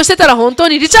結婚してたら本当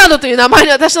にリチャードという名前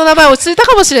に私の名前落ち着いた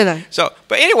かもしれない。 So,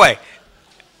 but anyway,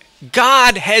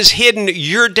 God has hidden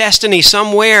your destiny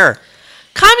somewhere.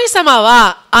 神様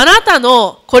はあなた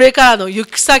のこれからの行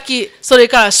く先、それ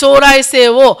から将来性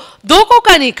をどこ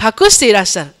かに隠していらっ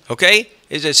しゃる。Okay?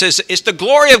 It says it's the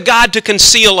glory of God to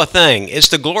conceal a thing. It's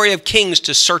the glory of kings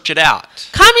to search it out.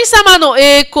 神様の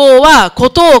栄光はこ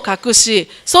とを隠し、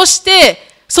そして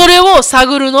それを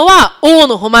探るのは王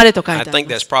の誉れと書い I てあり think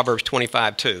ま that's す。 Proverbs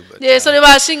 25 too. But, で、それ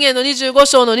は箴言の25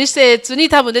章の2節に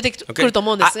多分出てく okay. ると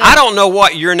思うんですが、 I don't know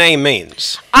what your name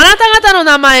means. あなた方の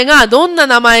名前がどんな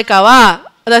名前か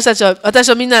は、私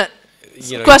はみんな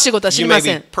詳しいことは知 You り may ま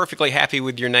せ be ん。 perfectly happy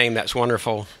with your name. That's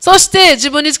wonderful. そして自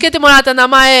分につけてもらった名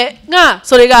前が、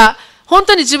それが本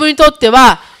当に自分にとって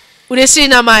は嬉しい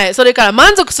名前、それから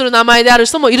満足する名前である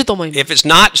人もいると思います。 If it's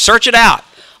not, search it out.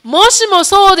 もしも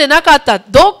そうでなかった、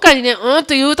どっかにね、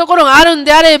というところがあるん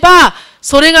であれば、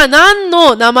それが何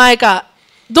の名前か、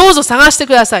どうぞ探して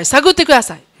ください。探ってくだ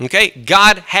さい。Okay?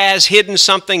 God has hidden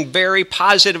something very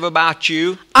positive about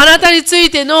you, あなたについ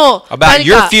ての about 何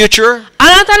your か、 future. あ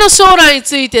なたの将来に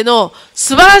ついての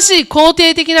素晴らしい肯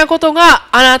定的なことが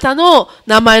あなたの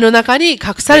名前の中に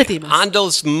隠されています。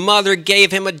 Ando's mother gave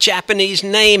him a Japanese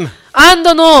name. アン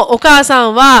ドのお母さ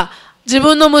んは自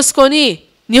分の息子に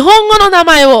日本語の名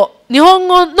前を、日本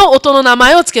語の音の名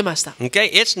前をつけました。 Okay?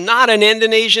 It's not an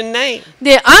Indonesian name.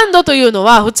 で、アンドというの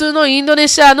は普通のインドネ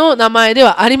シアの名前で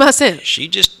はありません。 She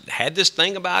just had this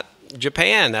thing about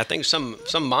Japan. I think some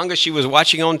manga she was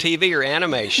watching on TV or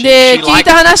anime. She で、聞い liked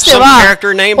た話で some は、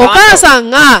 character named お母 Ando. さん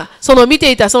がその見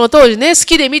ていた、その当時ね、好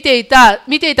きで見ていたか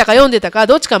読んでたか、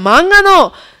どっちか漫画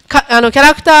のキャ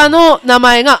ラクターの名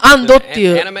前がアンドってい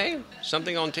う、 Anime?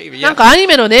 Something on TV. なん Yeah. かアニ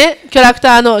メのね、キャラク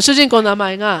ターの主人公の名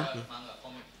前が、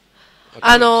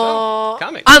ア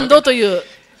ンドという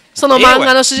その漫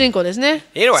画の主人公ですね。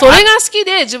それが好き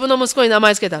で自分の息子に名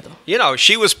前つけたと。You know,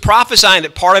 she was prophesying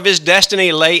that part of his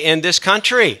destiny lay in this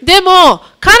country. でも、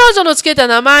彼女のつけた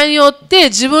名前によって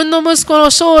自分の息子の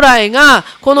将来が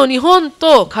この日本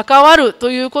と関わると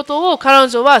いうことを彼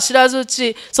女は知らずう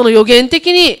ち、その予言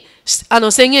的に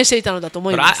宣言していたのだと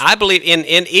思い But ます。I believe in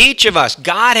each of us,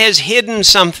 God has hidden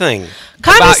something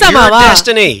神 about 様 your は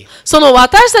destiny. その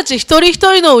私たち一人一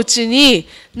人のうちに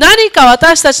何か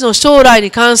私たちの将来に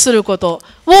関すること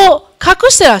を隠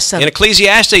してらっしゃ In る。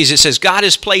 Ecclesiastes, it says God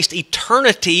has placed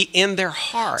eternity in their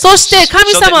hearts そして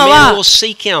神 so 様 that は men will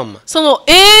seek Him. その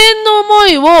永遠の思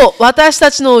いを私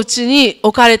たちのうちに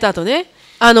置かれたとね、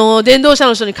伝道者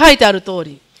の書に書いてある通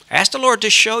り。Ask the Lord to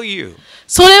show you.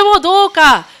 それをどう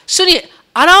か主に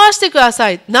表してくださ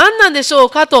い。何なんでしょう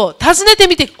かと尋ねて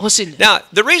みてほしいんです。Now,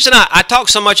 the reason I talk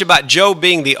so much about Job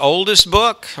being the oldest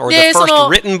book or the で、 first その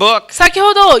written book 先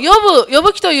ほど呼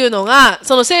ぶ記というのが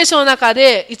その聖書の中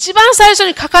で一番最初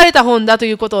に書かれた本だと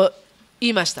いうことを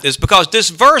言いました。 is because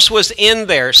this verse was in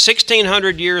there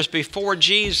 1600 years before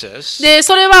Jesus. で、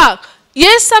それはイエ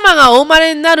ス様がお生ま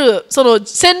れになるその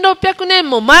1600年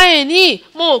も前に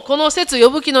もうこの呼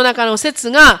ぶ記の中の説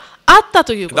があった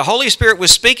というこ The と。 Holy Spirit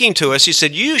was speaking to us. He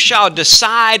said, You shall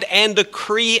decide and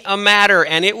decree a matter,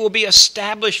 and it will be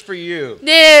established for you.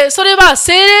 で、それは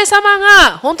聖霊様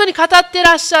が本当に語って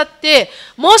らっしゃって、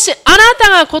もしあなた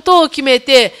がことを決め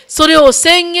て、それを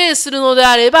宣言するので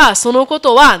あれば、そのこ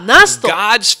とはなすと。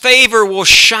 God's favor will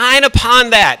shine upon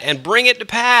that and bring it to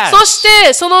pass. そし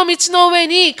てその道の上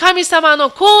に神様の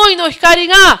行為の光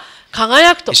が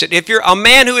輝くと。 He said, If you're a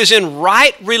man who is in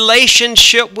right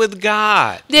relationship with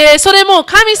God, で、それも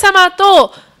神様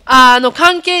と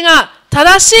関係が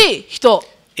正しい人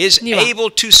is には able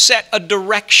to set a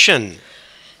direction,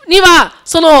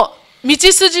 その道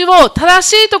筋を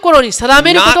正しいところに定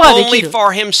めること not ができ only る。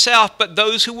 for himself, but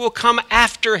those who will come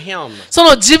after him. そ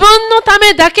の自分のた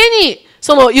めだけに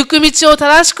その行く道を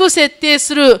正しく設定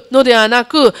するのではな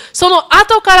く、その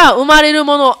後から生まれる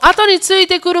もの、後につい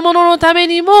てくるもののため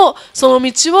にも、そ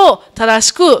の道を正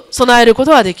しく備えること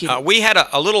ができる。We had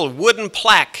a little wooden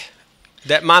plaque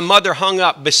that my mother hung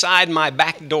up beside my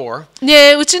back door.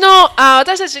 で、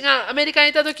私たちがアメリカに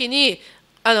いたときに、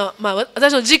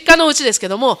私の実家のうちですけ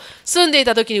ども、住んでい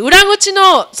たときに、裏口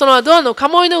のそのドアの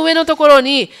鴨居の上のところ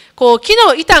に、こう木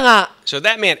の板が So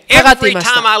that meant every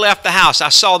time I left the house,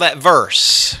 I saw that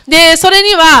verse. で、それ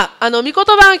には、御言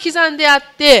葉が刻んであっ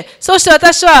て、そして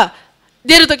私は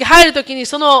出るとき、入るときに、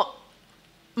その、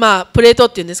プレートっ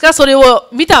ていうんですか、それを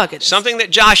見たわけです。 Something that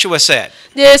Joshua said.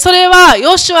 で、それは、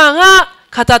ヨシュアが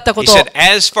語ったこ He と。 said,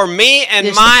 As for me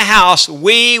and my house,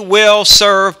 we will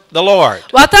serve the Lord.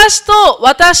 私と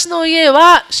私の家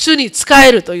は主に仕え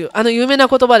るという、有名な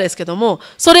言葉ですけども、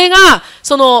それが、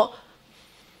その、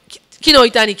木の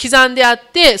板に刻んであっ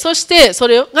て、そしてそ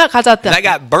れが飾ってあっ That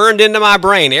た。 got burned into my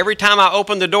brain. Every time I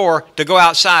opened the door to go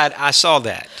outside, I saw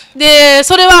that. で、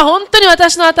それは本当に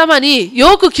私の頭に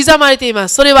よく刻まれていま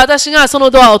す。それは私がそ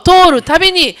のドアを通るた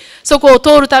びに、そこを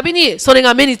通るたびに、それ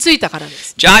が目についたからで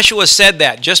す。Joshua said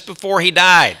that just before he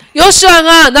died. ヨシュア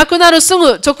が亡くなるす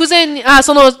ぐ直前に、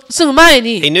すぐ前 He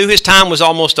に、knew his time was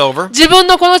almost over. 自分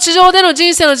のこの地上での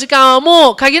人生の時間は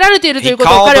もう限られているというこ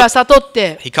とを彼は悟っ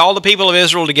て、He called the people of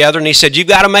Israel together and he said, You've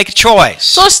got to make a choice.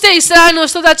 そしてイスラエルの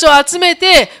人たちを集め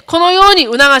て、このように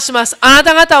促します。あな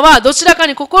た方はどちらか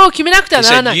に心を決めなくては He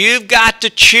なら said, ない。You've got to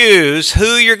choose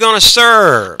who you're going to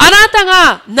serve. あなた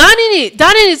が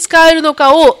誰に使えるの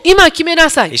かを今決めな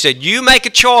さい。 He said, You make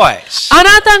a choice. あ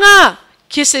なたが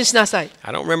決心しなさい。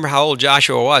I don't remember how old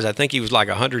Joshua was. I think he was like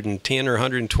 110 or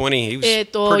 120. He was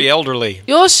pretty elderly.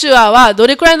 ヨシュアはど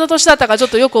れくらいの年だったかちょっ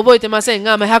とよく覚えてません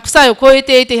が、100歳を超え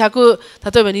ていて例えば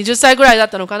20歳ぐらいだっ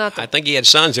たのかなと I。think he had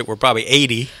sons that were probably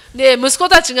 80. で、息子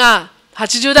たちが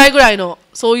80代ぐらいの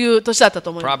そういう年だったと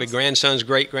思いま Probably す。 grandsons,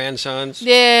 great grandsons.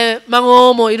 で、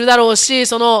孫もいるだろうし、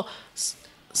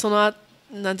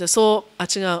なんて違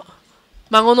う。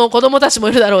孫の子供たちも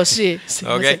いるだろうし、すい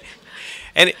ません Okay.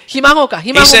 And ひ孫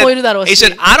もいるだろう he し。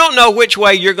 said, I don't know which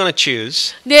way you're going to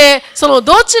choose. で、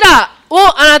どちらを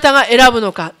あなたが選ぶ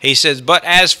のか。 He says, But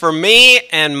as for me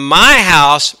and my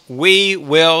house, we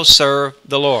will serve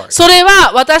the Lord. それ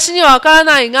は私には分から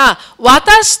ないが、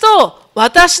私と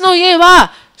私の家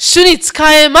は主に仕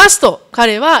えますと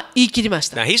彼は言い切りまし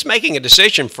た。 Now he's making a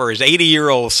decision for his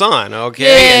 80-year-old son, okay?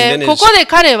 で、 And then ここで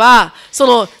彼は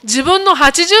自分の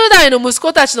80代の息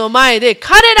子たちの前で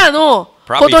彼らの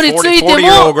ことについて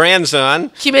 40-year-old も grandson.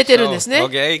 決めてるんですね。 So,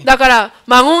 okay. だから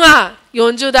孫が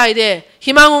40代で、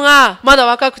ひ孫がまだ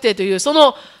若くてという、そ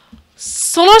の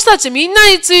人たちみん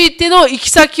なについての行き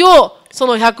先をそ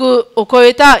の100を超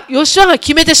えたヨシュアが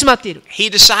決めてしまっている。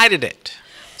He decided it.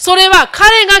 それは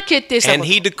彼が決定したこ And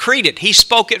と。 he decreed it. He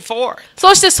spoke it forth.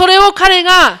 そしてそれを彼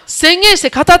が宣言して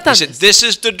語ったん He で said, す。 this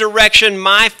is the direction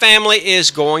my family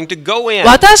is going to go in.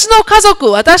 私の家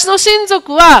族、私の親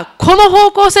族はこの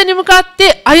方向性に向かっ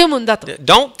て歩むんだと。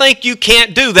 Don't think you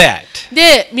can't do that.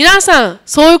 で、皆さん、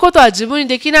そういうことは自分に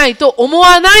できないと思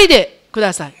わないでく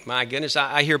ださい。 My goodness,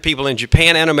 I hear people in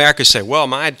Japan and America say, well,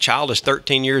 my child is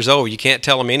 13 years old. You can't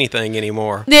tell them anything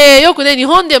anymore. で、よくね、日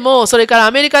本でも、それから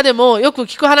アメリカでもよく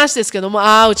聞く話ですけども、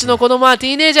うちの子供はテ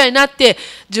ィーネイジャーになって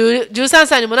13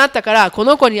歳にもなったから、こ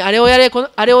の子にあれをやれ、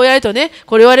あれをやれとね、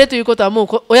これをやれということはも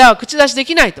う親は口出しで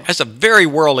きないと。 That's a very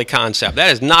worldly concept.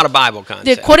 That is not a Bible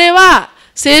で、 concept. これは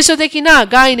聖書的な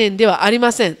概念ではあり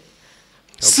ません。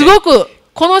すごく、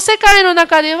この世界の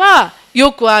中では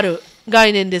よくある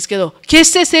概念ですけど、決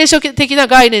して聖書的な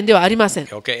概念ではありません。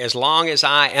 Okay, as long as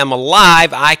I am alive,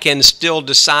 I can still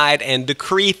decide and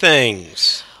decree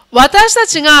things. 私た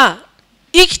ちが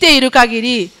生きている限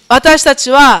り、私た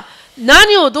ちは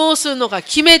何をどうするのか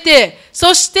決めて、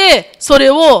そしてそ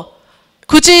れを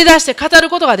口に出して語る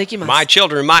ことができます。 My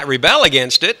children might rebel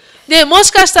against it, で、も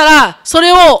しかしたら、そ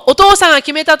れをお父さんが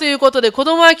決めたということで子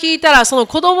供が聞いたら、その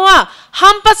子供は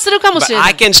反発するかもし but れな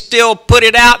I い。 can still put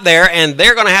it out there and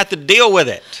they're going to have to deal with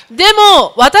it. で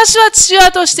も、私は父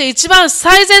親として一番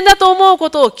最善だと思うこ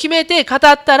とを決めて語っ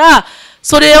たら、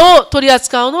それを取り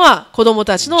扱うのは子供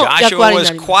たちの役 Joshua 割に was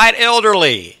なります。 quite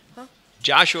elderly.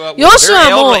 Joshua was Joshua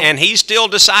very も elderly, and he's still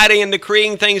deciding and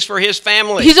decreeing things for his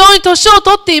family. 非常に年を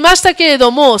取っていましたけれど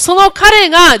も、その彼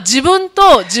が自分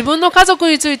と自分の家族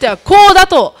についてはこうだ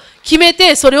と決め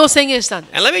てそれを宣言したん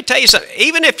です。 And let me tell you something.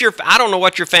 Even if I don't know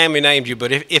what your family named you,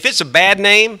 but if it's a bad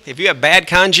name, if you have bad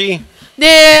kanji,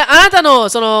 で、あなたの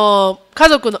その家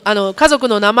族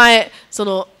の名前、そ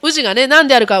の氏がね何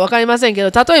であるかわかりませんけど、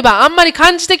例えばあんまり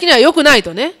漢字的には良くない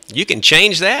とね。you can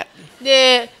change that.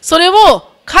 で、それ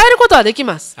を変えることはでき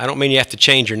ます。I don't mean you have to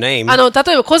change your name.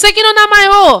 例えば戸籍の名前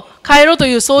を変えろと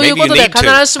いうそういうことでは Maybe you need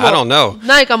to. 必ずしも I don't know.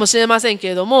 ないかもしれませんけ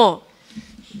れども、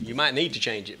You might need to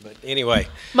change it, but anyway.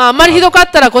 まああんまりひどか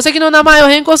ったら戸籍の名前を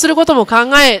変更することも考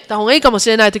えた方がいいかもし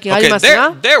れない時があり Okay, ます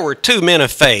が、 there were two men of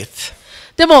faith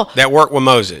でも that worked with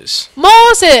Moses. モ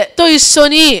ーセと一緒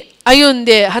に歩ん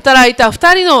で働いた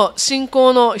2人の信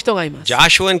仰の人がいます。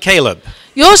 Joshua and Caleb.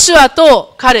 ヨシュア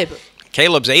とカレブ。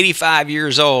 Caleb's 85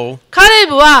 years old. カレ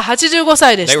ブは85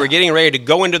歳でし They were た。 getting ready to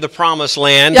go into the promised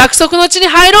land. 約束の地に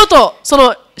入ろうと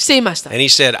していました。 And he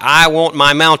said, I want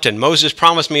my mountain. Moses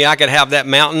promised me I could have that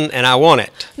mountain, and I want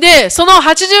it. で、その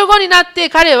85になって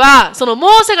彼は、そのモ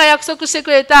ーセが約束して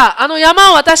くれたあの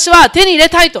山を私は手に入れ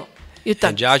たいと言ったん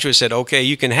And です。 Joshua said, okay,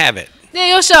 you can have it. で、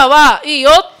ヨシュアはいい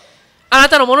よ、あな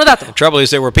たのものだと。 The trouble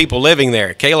is there were people living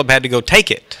there. Caleb had to go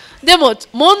take it. でも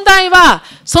問題は、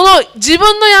その自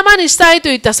分の山にしたいと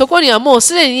いったそこにはもう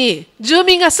すでに住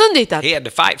民が住んでいた。 He had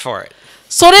to fight for it.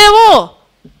 それを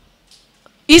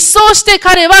一掃して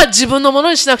彼は自分のも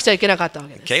のにしなくちゃいけなかったわ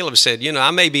けです。 Caleb said, you know,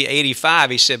 I may be 85,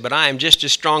 he said, but I am just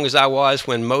as strong as I was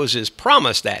when Moses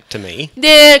promised that to me.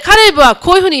 で、カレブは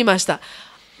こういうふうに言いました。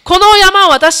この山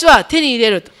を私は手に入れ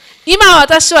ると。今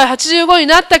私は85に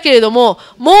なったけれども、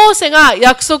モーセが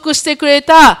約束してくれ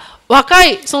た若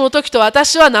いその時と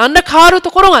私は何ら変わる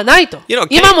ところがないと。You know,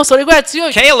 今もそれぐらい強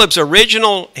い。 Caleb's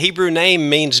original Hebrew name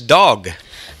means dog.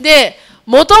 で、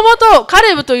もともとカ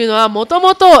レブというのはもと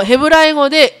もとヘブライ語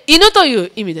で犬とい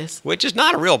う意味です。Which is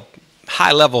not a real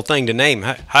high level thing to name.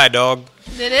 Hi, dog.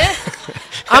 でね、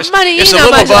あんまりいい It's 名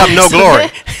a 前 little じゃない above で no すよ glory.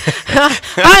 ね。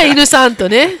はい、犬さんと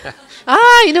ね。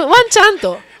犬、ワンちゃん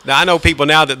と。 Now, I know people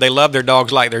now that they love their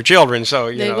dogs like their children,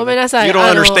 so you ね、 know, ごめんなさい。 you don't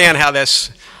understand how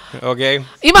that's okay.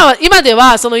 今で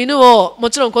はその犬をも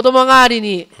ちろん子供代わり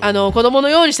に子供の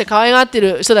ようにして可愛がってい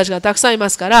る人たちがたくさんいま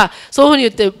すから、そういうふうに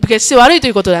言って決して悪いとい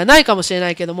うことではないかもしれ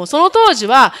ないけども、その当時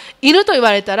は犬と言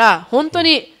われたら本当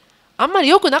にあんまり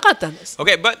良くなかったんです。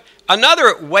 Okay, but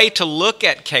another way to look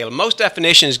at Caleb, most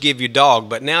definitions give you dog,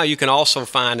 but now you can also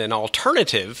find an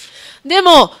alternative. で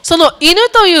もその犬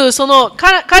というその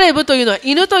カレブというのは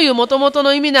犬という元々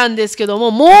の意味なんですけども、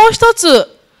もう一つ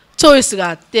チョイスが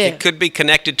あって、 It could be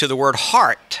connected to the word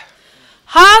heart.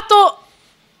 ハート、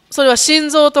それは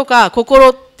心臓とか心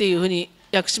っていうふうに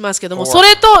訳しますけども、そ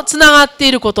れとつながって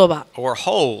いる言葉、 Or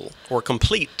whole, or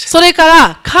complete. それか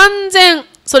ら完全、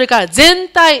それから全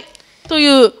体とい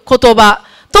う言葉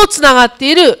とつながっ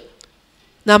ている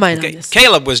名前なん Okay, です。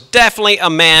 Caleb was definitely a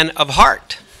man of heart.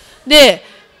 で、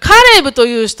カレブと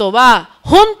いう人は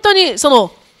本当にそ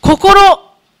の心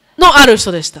のある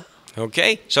人でした。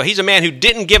Okay, so he's a man who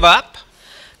didn't give up.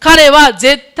 彼は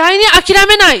絶対に諦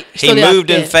めない He 人であっ moved in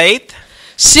て、 faith.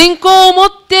 信仰を持っ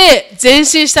て前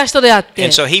進した人であって、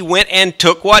 And so he went and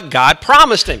took what God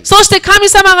promised him. そして神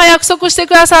様が約束して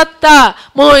くださった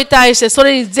ものに対してそ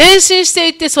れに前進してい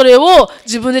って、それを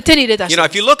自分で手に入れた You know,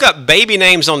 人。 if you look up baby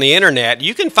names on the internet,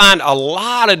 you can find a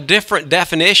lot of different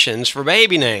definitions for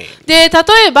baby names. で、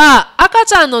例えば赤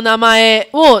ちゃんの名前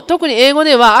を、特に英語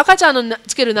では赤ちゃんの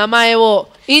つける名前を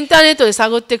インターネットで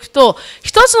探っていくと、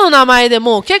一つの名前で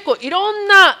も結構いろん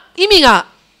な意味が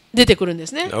出てくるんで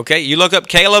すね。 Okay, you look up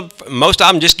Caleb, most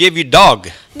of them just give you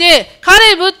dog. で、カ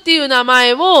レブっていう名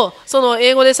前をその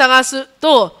英語で探す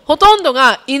と、ほとんど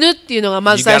が犬っていうのが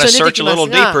まず You 最 got 初 to に出て search き a ま little す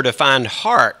が、 deeper to find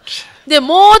heart. で、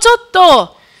もうちょっ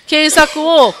と検索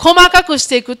を細かくし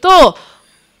ていくと、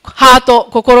ハート、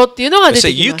心っていうのが出 So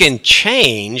てき you ます。 can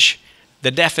change the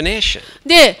definition.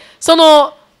 で、そ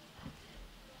の、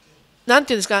なん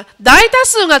ていうんですか、大多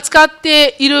数が使っ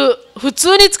ている、普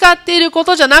通に使っているこ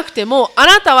とじゃなくても、あ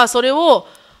なたはそれを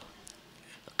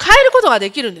変えることがで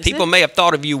きるんですね。 People may have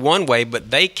thought of you one way, but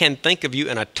they can think of you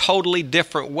in a totally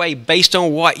different way based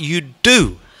on what you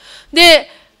do. で、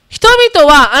人々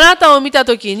はあなたを見た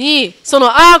ときに、こ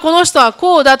の人は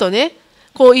こうだとね、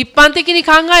こう一般的に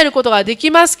考えることがで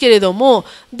きますけれども、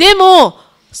でも、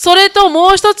それと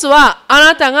もう一つは、あ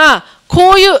なたが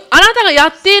や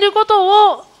っているこ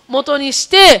とを元にし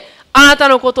て、あなた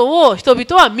のことを人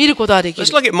々は見ることができる。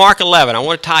 Let's look at Mark 11. I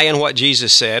want to tie in what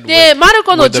Jesus said で、マル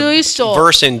コの with the 11章。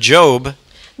 verse in Job.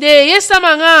 で、イエス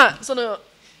様が、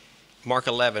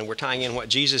Mark 11, we're tying in what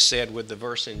Jesus said with the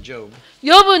verse in Job.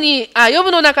 ヨ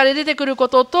ブの中で出てくるこ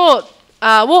とと、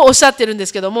をおっしゃってるんで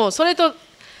すけども、それと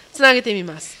つなげてみ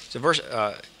ます。So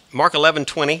Mark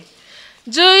 11:20.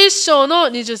 11章の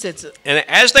20節。 And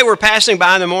as they were passing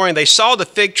by in the morning, they saw the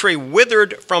fig tree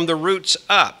withered from the roots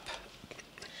up.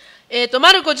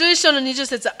 マルコ11章の20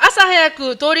節、朝早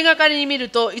く通りがかりに見る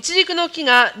と、イチジクの木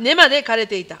が根まで枯れ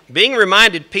ていた。Being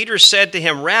reminded, Peter said to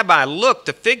him, Rabbi, look,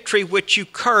 the fig tree which you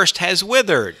cursed has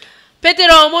withered. ペテ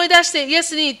ロは思い出してイエ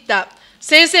スに言った。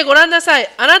先生ご覧なさい。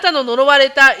あなたの呪われ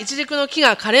たイチジクの木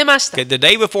が枯れました。Okay, the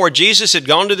day before, Jesus had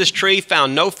gone to this tree,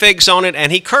 found no figs on it,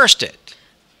 and he cursed it.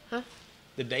 Huh?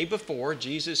 The day before,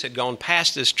 Jesus had gone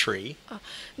past this tree, and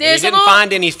で、 he didn't find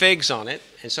any figs on it,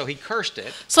 and so he cursed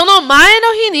it. その前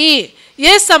の日に、イ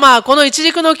エス様はこのイチ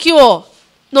ジクの木の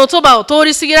そばを通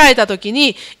り過ぎられたとき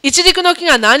に、イチジクの木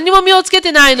が何にも実をつけ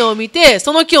てないのを見て、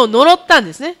その木を呪ったん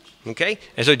ですね。Okay?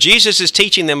 And so Jesus is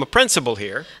teaching them a principle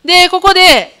here. で、ここ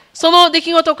で、その出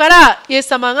来事からイエス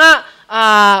様が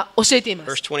教えていま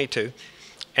す。 Verse 22.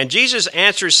 And Jesus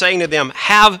answered, saying to them,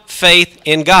 Have faith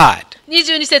in God.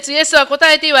 22節、イエスは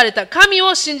答えて言われた。神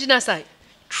を信じなさい。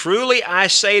Truly I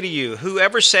say to you,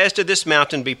 whoever says to this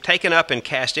mountain, Be taken up and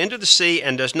cast into the sea,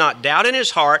 and does not doubt in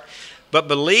his heart, but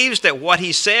believes that what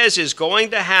he says is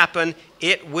going to happen,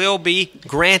 it will be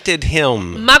granted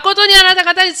him. 誠にあなた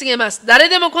方に告げます。誰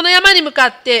でもこの山に向か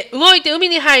って動いて海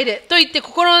に入れと言って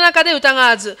心の中で疑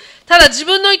わず、ただ自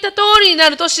分の言った通りにな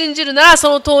ると信じるなら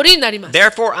その通りになります。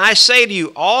 Therefore I say to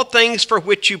you, all things for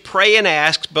which you pray and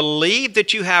ask, believe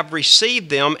that you have received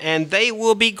them, and they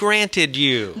will be granted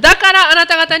you. だからあな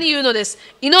た方に言うのです。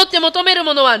祈って求める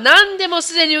ものは何でも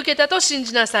すでに受けたと信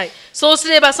じなさい。そうす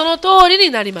ればその通りに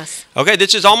なります。 Okay,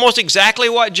 this is almost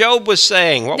exactly what Job was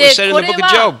saying. What で、 was said in こ the れ book of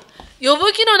は Job. 呼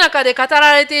ぶ記の中で語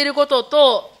られていること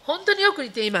と本当によく似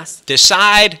ています。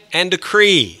 Decide and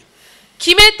decree,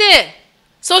 決めて、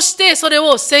そしてそれ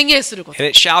を宣言すること。 and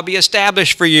it shall be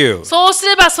established for you. そうす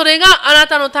ればそれがあな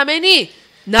たのために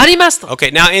なりますと。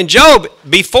 Okay, now in Job,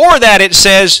 before that it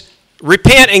says,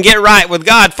 repent and get right with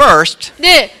God first.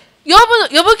 で、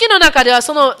呼ぶ記の中では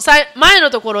その前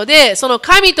のところで、その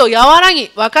神と和ら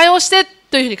ぎ、和解をして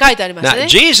というふうに書いてありました Now ね。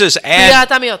 Jesus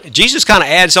改めようと。 kind of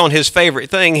adds on his favorite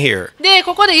thing here. で、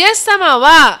ここでイエス様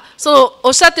は、そのお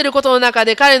っしゃっていることの中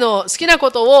で彼の好きなこ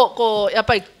とをこうやっ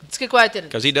ぱり付け加えている。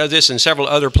 Because he does this in several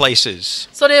other places.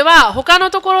 それは他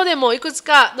のところでもいくつ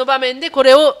かの場面でこ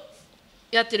れを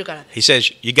やってるからです。 He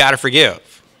says, you got to forgive.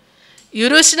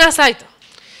 許しなさいと。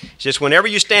 He says, whenever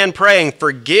you stand praying,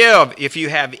 forgive if you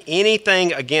have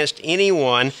anything against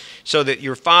anyone, so that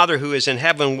your Father who is in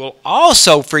heaven will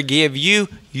also forgive you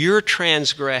your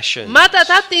transgressions. また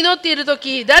立って祈っていると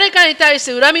き、誰かに対し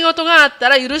て恨み事があった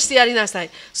ら許してやりなさ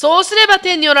い。そうすれば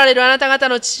天におられるあなた方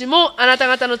の父もあなた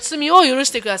方の罪を許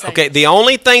してください。 Okay, the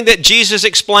only thing that Jesus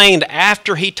explained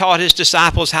after he taught his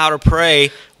disciples how to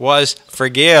pray was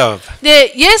forgive.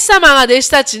 で、イエス様が弟子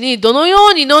たちにどのよ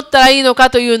うに祈ったらいいの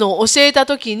かというのを教えた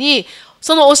ときに、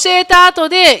その教えた後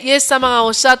でイエス様がお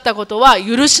っしゃったことは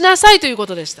許しなさいというこ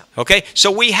とでした。 Okay,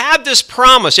 so we have this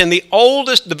promise in the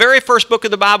very first book of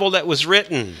the Bible that was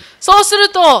written. そうする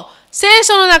と、聖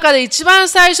書の中で一番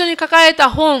最初に書かれ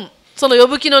た本、その呼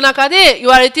ぶ記の中で言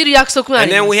われている約束があ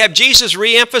And り then ま we す。 have Jesus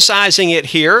re-emphasizing it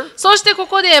here. そしてこ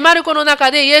こでマルコの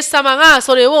中でイエス様が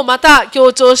それをまた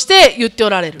強調して言ってお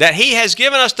られる。That he has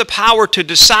given us the power to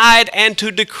decide and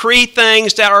to decree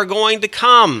things that are going to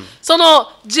come. その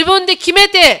自分で決め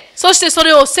て、そしてそ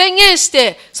れを宣言し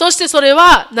て、そしてそれ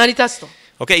は成り立つと。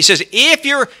Okay, he says, if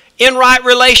you're in right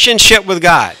relationship with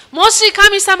God, もし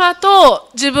神様と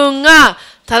自分が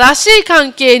正しい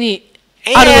関係に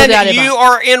あるのであ and れ you ば、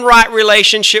 are in right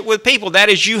relationship with people, that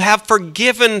is, you have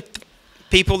forgiven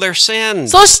people their sins.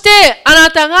 そしてあ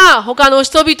なたが他の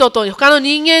人々と、他の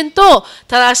人間と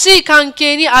正しい関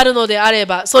係にあるのであれ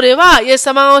ば、それはイエス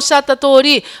様がおっしゃった通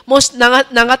り、もし仲違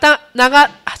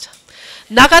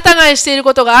いしている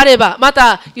ことがあれば、ま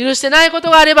た許してないこと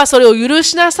があれば、それを許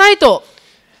しなさいと、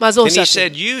まずおっ And しゃ he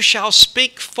っている。 said, you shall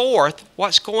speak forth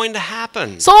what's going to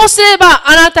happen. そうすれば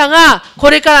あなたがこ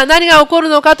れから何が起こる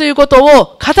のかということを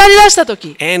語り出したと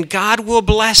き、 And God will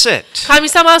bless it. 神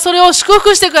様はそれを祝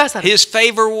福してくださる。 His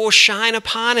favor will shine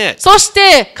upon it. そし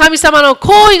て神様の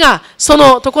行為がそ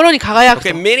のところに輝くと。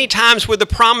 Okay, many times with the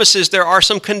promises, there are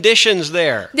some conditions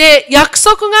there. で、約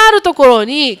束があるところ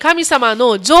に神様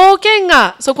の条件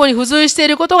がそこに付随してい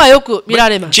ることがよく見ら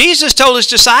れます。 Jesus told his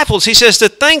disciples, he says, the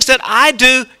things that I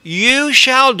do, you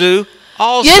shall do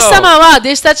イエス also. 様は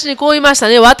弟子たちにこう言いました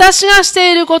ね。私がし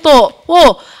ていること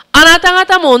をあなた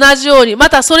方も同じように、ま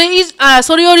たそれよ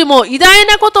りも偉大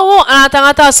なことをあなた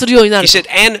方はするようにな He る。 said,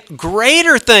 and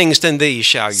greater things than these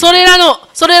shall you それ do.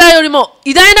 らよりも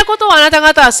偉大なことをあなた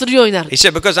方はするようになる。 He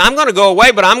said, because I'm going to go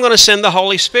away, but I'm going to send the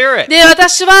Holy Spirit. で、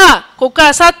私はここか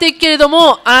ら去っていくけれど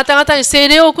も、あなた方に聖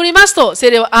霊を送りますと、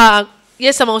イ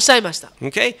エス様はおっしゃいました。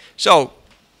Okay? So,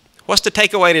 what's the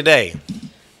takeaway today?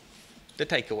 The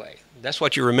takeaway. That's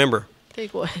what you remember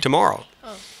tomorrow.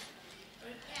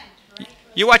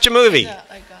 You watch a movie.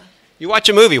 You watch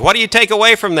a movie. What do you take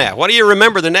away from that? What do you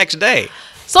remember the next day?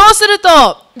 そうすると、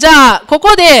じゃあ、こ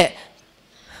こで、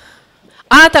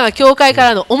あなたが教会か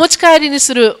らのお持ち帰りに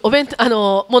するも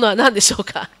のは何でしょう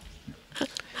か？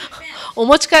お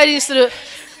持ち帰りにする。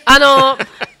何を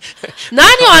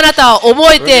あなたは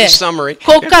覚えて、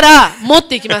ここから持っ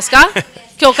ていきますか？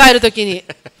今日帰るときに。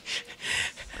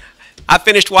I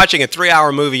finished watching a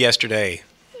 3-hour movie yesterday.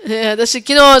 私、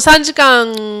昨日3時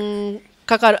間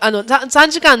かかる、3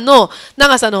時間の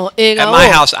長さの映 At 画を my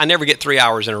house, I never get 3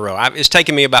 hours in a row. It's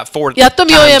taken me about 4 やっと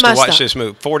見終え times ま to した。 watch this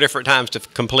movie. 4 different times to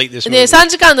complete this で、 movie. 3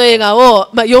時間の映画を、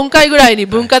4回ぐらいに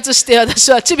分割して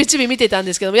私はちびちび見てたん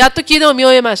ですけども、やっと昨日見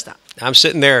終えました。I'm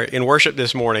sitting there in worship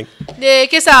this morning. で、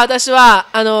今朝私は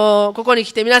ここに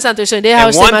来て皆さんと一緒に礼拝を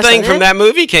And してい one ま thing した from ね。 that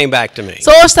movie came back to me.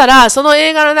 そうしたら、その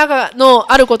映画の中の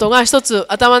あることが一つ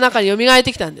頭の中に蘇っ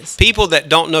てきたんです。People that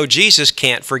don't know Jesus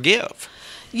can't forgive.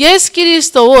 イエス・キリ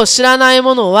ストを知らない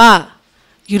者は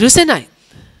許せない。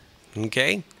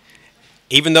Okay?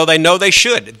 Even though they know they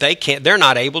should, they can't. They're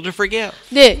not able to forgive.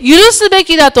 で、許すべ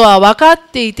きだとは分かっ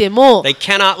ていても、 They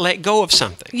cannot let go of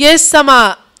something. イエス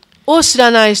様を知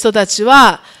らない人たち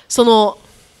は、その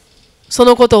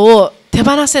ことを手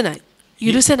放せない。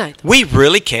許せない。We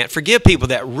really can't forgive people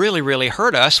that really, really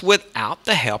hurt us without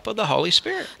the help of the Holy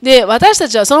Spirit. で、私た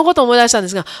ちはそのことを思い出したんで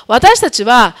すが、私たち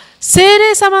は聖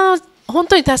霊様の本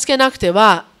当に助けなくて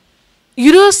は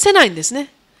許せないんです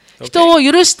ね。人を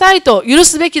許したいと、許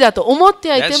すべきだと思って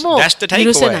はいても That's the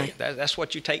許せない。 takeaway. That's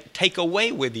what you take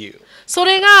away with you. そ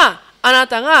れがあな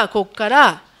たがここか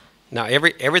ら Now,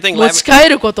 everything 持ち帰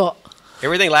ること。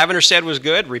 Lavender said was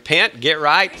good. Repent, get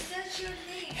right.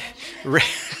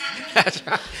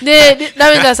 で、ラ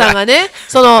ベンダーさんがね、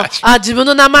自分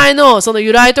の名前のその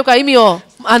由来とか意味を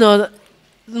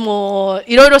もう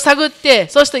いろいろ探って、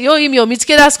そして良い意味を見つ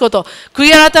け出すこと、悔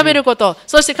い改めること、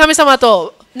そして神様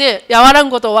とね、和らぐ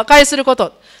ことを和解するこ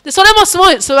と。で、それもす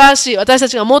ごい素晴らしい、私た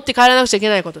ちが持って帰らなくちゃいけ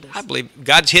ないことです。I believe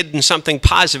God's hidden something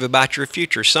positive about your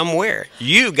future somewhere.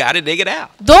 You got to dig it out.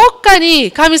 どっか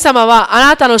に神様はあ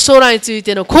なたの将来につい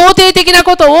ての肯定的な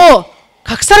ことを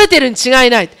隠されているに違い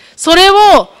ない。それ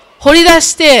を掘り出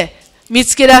して見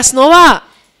つけ出すのは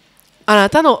あな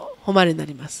たの誉れにな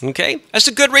ります。Okay? That's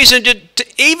a good reason to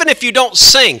even if you don't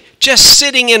sing, just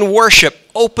sitting in worship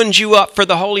opens you up for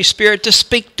the Holy Spirit to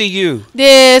speak to you.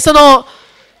 で、その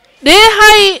礼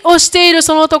拝をしている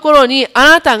そのところにあ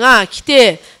なたが来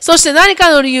て、そして何か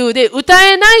の理由で歌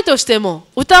えないとしても、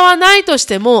歌わないとし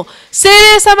ても、聖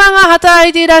霊様が働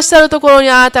いていらっしゃるところに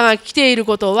あなたが来ている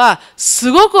ことは、す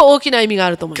ごく大きな意味が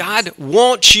あると思います。God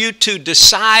wants you to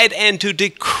decide and to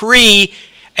decree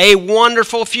a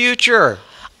wonderful future.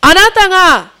 あなた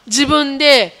が自分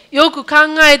でよく考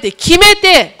えて決め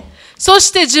て、そし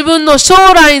て自分の将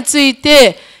来につい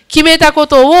て決めたこ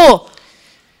とを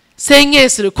宣言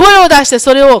する。声を出して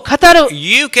それを語る。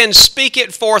You can speak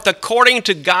it forth according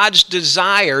to God's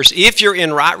desires if you're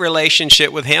in right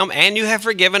relationship with Him and you have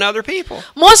forgiven other people.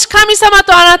 もし神様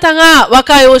とあなたが和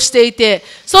解をしていて、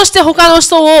そして他の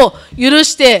人を許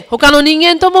して、他の人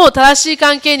間とも正しい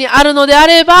関係にあるのであ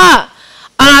れば、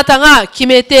あなたが決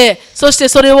めて、そして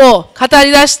それを語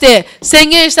り出して宣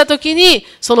言したときに、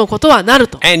そのことはなる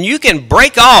と。And you can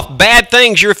break off bad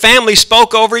things your family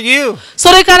spoke over you.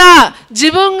 それから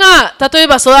自分が例え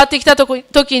ば育ってきたと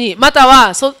きに、また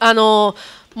は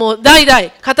もう代々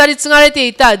語り継がれて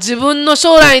いた自分の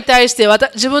将来に対して、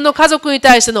自分の家族に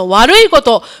対しての悪いこ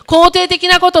と、肯定的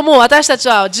なことも私たち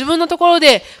は自分のところ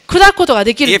で砕くことが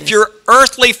できるんです。If your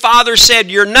earthly father said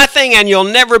you're nothing and you'll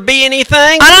never be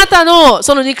anything, あなたの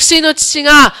その肉親の父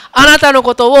があなたの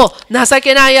ことを情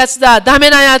けないやつだ、ダメ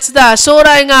なやつだ、将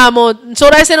来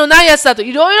性のないやつだと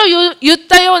いろいろ言っ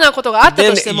たようなことがあった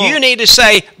としても、 then you need to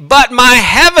say, but my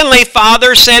heavenly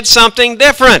father said something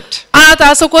different. あなた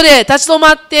はそこで立ち止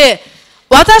まって、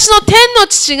私の天の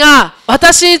父が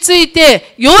私につい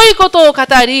て良いことを語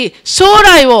り、将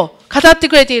来を語って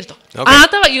くれていると。Okay. あな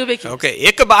たは言うべき。Okay,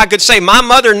 Ichabod could say, my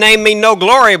mother named me no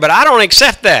glory, but I don't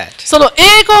accept that. その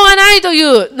栄光がないとい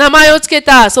う名前をつけ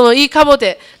た、そのいいかぼ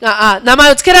てが、名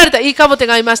前をつけられたいいかぼて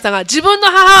がいましたが、自分の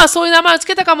母はそういう名前をつ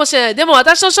けたかもしれない。でも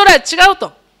私の将来は違う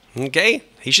と。Okay,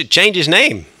 he should change his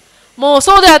name. もう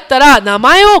そうであったら、名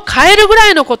前を変えるぐら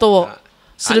いのことを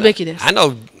するべきです。I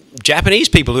know Japanese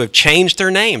people who have changed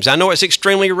their names. I know it's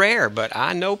extremely rare, but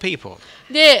I know people.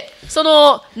 で、そ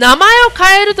の名前を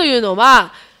変えるというの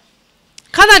は、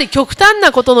かなり極端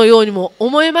なことのようにも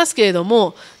思えますけれど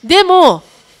も、でも、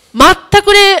全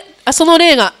くその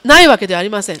例がないわけではあり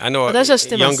ません。 I know 私は知っ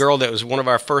て a ま young す。 girl that was one of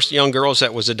our first young girls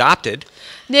that was adopted.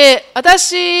 で、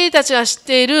私たちが知っ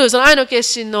ている、その愛の決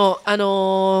心の、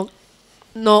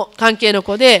の関係の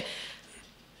子で、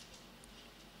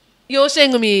養子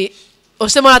縁組を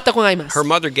してもらった子がいます。 Her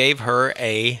mother gave her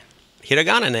a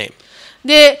hiragana name.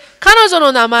 で、彼女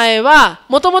の名前は、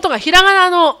もともとがひらがな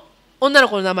の女の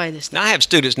子の名前でした。 Now I have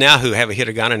students now who have a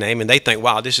hiragana name and they think,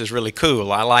 wow, this is really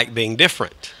cool. I like being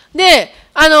different. で、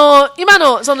今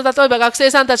の、例えば学生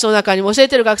さんたちの中にも、教え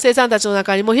てる学生さんたちの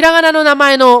中にも、ひらがなの名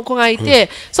前の子がいて、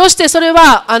そしてそれ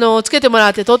は、つけてもら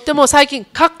って、とっても最近、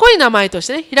かっこいい名前とし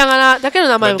てね、ひらがなだけの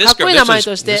名前 But もかっこいい名前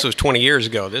として、this was 20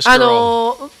 years ago. This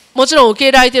girl, もちろん受け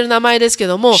入れられている名前ですけ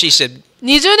ども、 she said,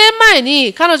 20年前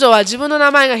に彼女は自分の名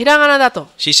前がひらがなだと。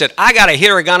she said, I got a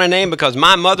hiragana name because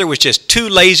my mother was just too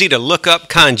lazy to look up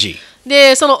kanji.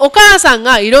 で、そのお母さん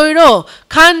がいろいろ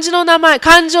漢字の名前、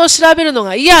漢字を調べるの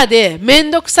が嫌でめん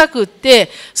どくさくっ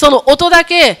て、その音だ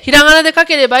けひらがなで書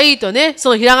ければいいとね、そ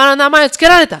のひらがなの名前をつけ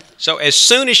られた。So as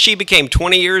soon as she became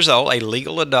 20 years old, a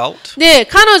legal adult, で、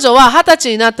彼女は20歳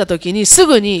になった時にす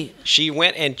ぐに、she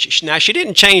went and now she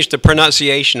didn't change the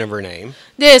pronunciation of her name,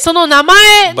 で、その名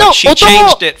前の but 音 she を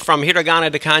changed it from hiragana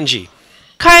to kanji.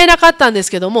 変えなかったんです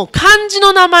けども、漢字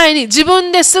の名前に自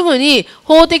分ですぐに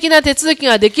法的な手続き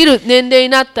ができる年齢に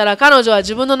なったら、彼女は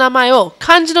自分の名前を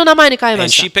漢字の名前に変えま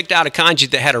And し she た。 picked out a kanji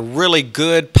that had a really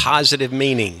good positive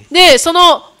meaning. で、そ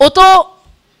の音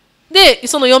で、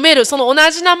その読める、その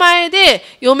同じ名前で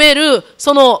読める、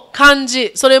その漢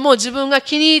字、それも自分が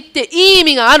気に入っていい意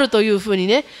味があるというふうに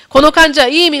ね、この漢字は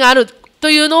いい意味があると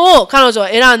いうのを彼女は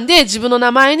選んで自分の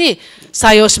名前に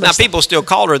採用しま Now した。 people still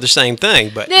called her the same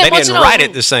thing, but で、 they もち didn't ろん、 write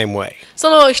it the same way.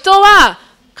 その人は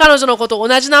彼女のことを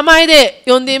同じ名前で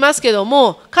呼んでいますけど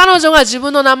も、彼女が自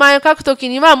分の名前を書くとき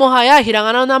にはもはやひら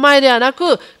がなの名前ではな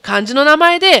く漢字の名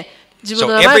前で自分 So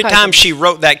の名前を every 書いてい time ます。 she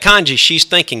wrote that kanji, she's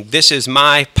thinking, this is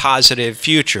my positive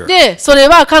future. で、それ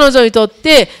は彼女にとっ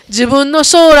て自分の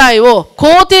将来を、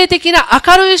肯定的な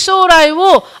明るい将来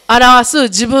を表す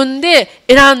自分で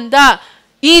選んだ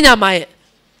いい名前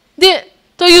で、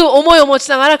という思いを持ち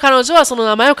ながら彼女はその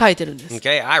名前を書いてるんです。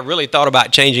Okay, I really thought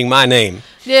about changing my name.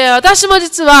 で、私も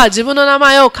実は自分の名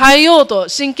前を変えようと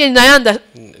真剣に悩んだ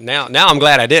Now I'm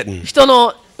glad I didn't. 人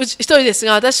の一人です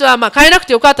が、私は変えなく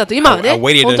てよかったと今はね、 I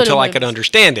waited 本当に until 思 I い could ます。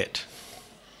 understand it.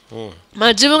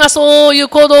 自分がそういう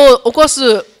行動を起こ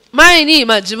す前に、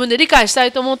自分で理解した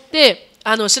いと思って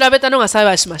調べたのが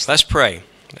幸いしました。 Let's pray.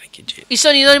 Thank you, Jesus. 一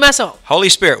緒に祈りましょう。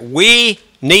 Holy Spirit, we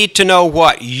need to know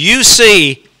what you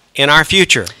see in our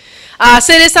future.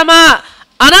 聖霊様、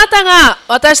あなたが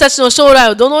私たちの将来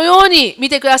をどのように見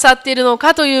てくださっているの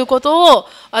かということを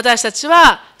私たち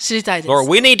は知りたいです。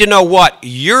 Lord, we need to know what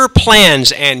your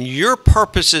plans and your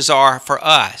purposes are for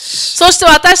us. そして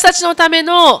私たちのため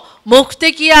の目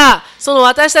的や、その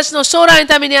私たちの将来の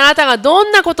ためにあなたがど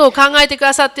んなことを考えてく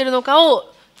ださっているのか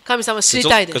を神様知り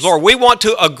たいです。 Because Lord, we want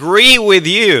to agree with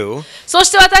you そし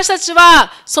て私たち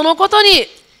はそのことに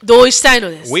同意したいの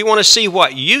です。 We want to see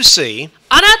what you see,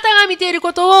 あなたが見ている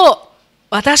ことを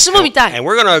私も見たい。 and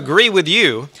we're going to agree with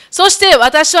you. そして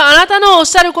私はあなたのおっ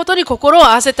しゃることに心を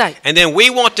合わせたい。 And then we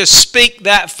want to speak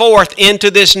that forth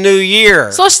into this new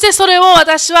year. そしてそれを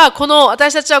私たちはこの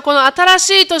新し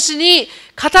い年に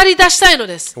語り出したいの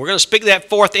です。 We're going to speak that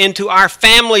forth into our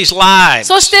families' lives.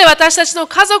 そして私たちの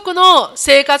家族の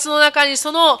生活の中に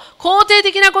その肯定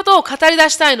的なことを語り出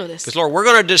したいのです。 Because Lord, we're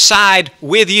going to decide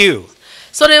with you.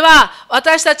 それは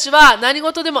私たちは何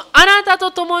事でもあなた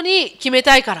と共に決め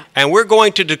たいから。 And we're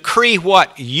going to decree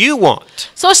what you want.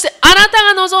 そしてあなた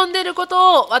が望んでいるこ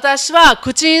とを私は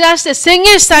口に出して宣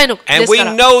言したいので And す we か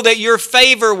ら。 know that your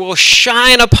favor will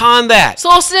shine upon that.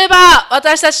 そうすれば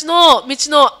私たちの歩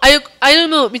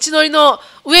む道のりの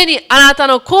上にあなた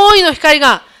の行為の光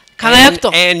が輝くと。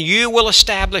 And you will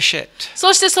establish it.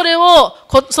 そしてそ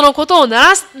のことを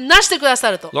なしてくだ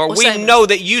さると。 Lord, おっ we しゃいます。 know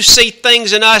that you see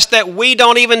things in us that we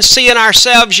don't even see in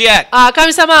ourselves yet.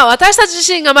 神様は私たち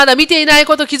自身がまだ見ていない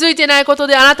こと、気づいていないこと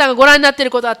であなたがご覧になっている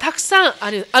ことはたくさん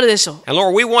あるでしょう。 And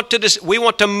Lord, we want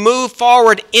to move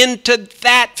forward into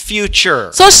that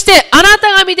future. そしてあな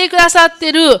たが見てくださって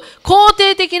いる肯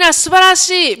定的な素晴らし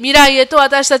い未来へと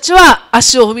私たちは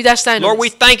足を踏み出したいの Lord, で we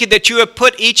す。 thank you that you have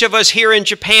put each of us here in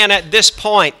Japan at this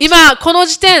point.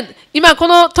 今こ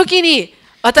の時に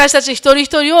私たち一人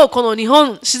一人をこの日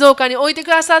本静岡に置いてく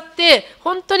ださって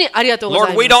本当にありがとうご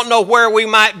ざい Lord, ま we す。 don't know where we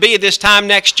might be this time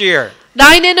next year.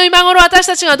 来年の今頃私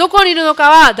たちがどこにいるのか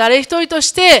は誰一人と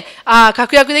して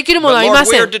確約できるもの But はありま Lord,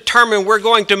 せ we are ん。 determined we're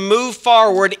going to move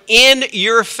forward in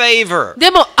your favor.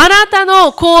 でもあなた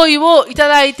の行為をいた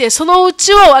だいてそのう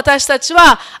ちを私たち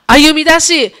は歩み出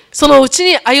しそのうち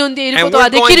に歩んでいるこ And とが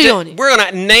できるように。 we're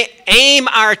going to aim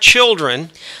our children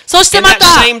そして in ま that た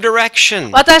same direction.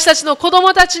 私たちの子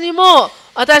供たちにも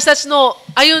私たちの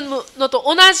歩むのと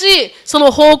同じそ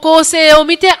の方向性を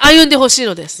見て歩んでほしい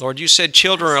のです。 Lord, you said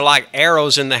children are like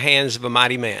arrows in the hands of a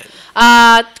mighty man.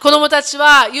 子供たち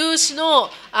は勇士の放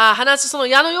つその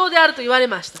矢のようであると言われ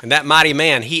ました。 And that mighty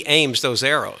man, he aims those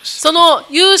arrows. その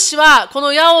勇士はこ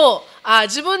の矢を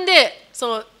自分でそ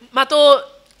の的を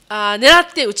狙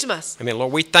って撃ちます。 I mean,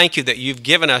 Lord, we thank you that you've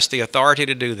given us the authority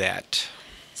to do that.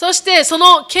 そしてそ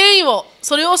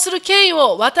れをする権威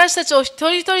を私たちを一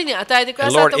人一人に与えてくだ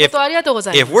And さっ Lord, たことをありがとうご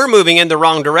ざい if ます。 we're moving in the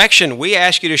wrong direction, we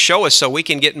ask you to show us so we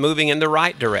can get moving in the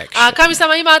right direction. 神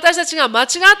様、今私たちが間違っ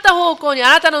た方向に、あ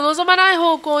なたの望まない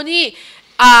方向に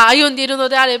歩んでいるの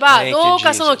であれば、 Thank you, どう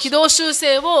かその軌道修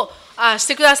正をし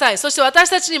てください。そして私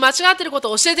たちに間違っているこ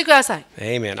とを教えてください。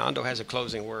 Amen. Ando has a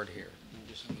closing word here.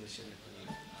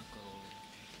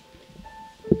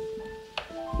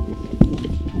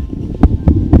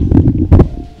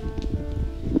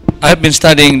 I've been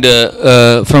studying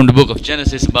from the book of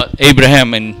Genesis about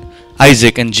Abraham and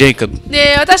Isaac and Jacob.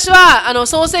 で、私は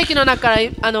創世記の中から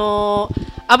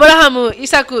アブラハム、イ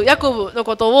サク、ヤコブの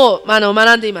ことを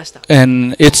学んでいました。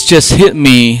 And it's just hit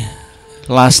me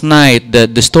last night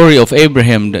that the story of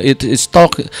Abraham,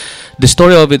 the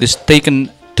story of it is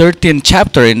taken 13th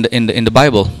chapter in the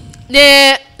Bible.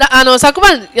 で、昨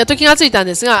晩やっと気がついたん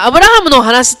ですが、アブラハムの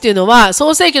話っていうのは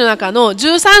創世記の中の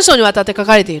13章にわたって書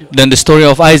かれている。 Then the story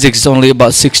of Isaac is only about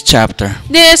 6th chapter.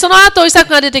 で、その後イサ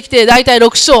クが出てきて大体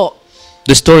6章。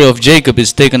 The story of Jacob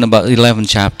is taken about 11th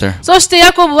chapter. そして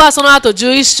ヤコブはその後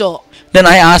11章。 Then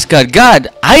I asked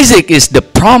God, Isaac is the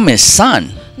promised son.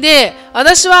 で、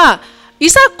私はイ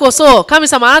サクこそ神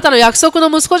様あなたの約束の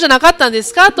息子じゃなかったんで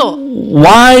すかと。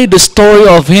 Why the story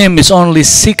of him is only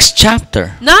 6th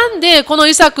chapter? なんでこの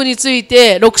イサクについ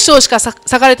て6章しか書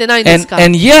かれてないんですか。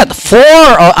 And yet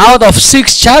 4 out of 6th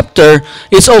chapter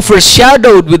is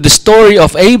overshadowed with the story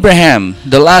of Abraham,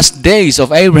 the last days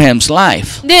of Abraham's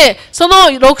life. で、その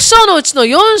6章のうちの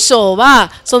4章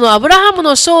はそのアブラハム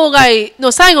の生涯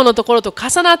の最後のところと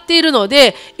重なっているの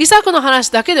で、イサクの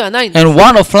話だけではないんです。 And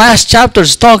one of last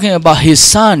chapters talking about his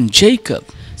son Jacob.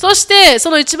 そしてそ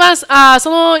のそ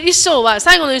の一章は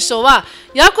最後の一章は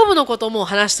ヤコブのことも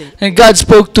話している。 And God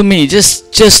spoke to me just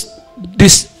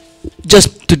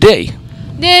today.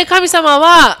 で、神様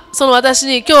はその私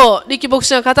に今日力牧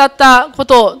師が語ったこ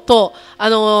とと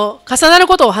重なる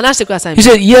ことを話してください He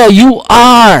said, "Yeah, you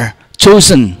are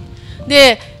chosen.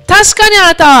 で、確かにあ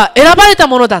なたは選ばれた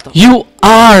ものだと。 You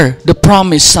are the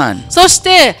promised son. そし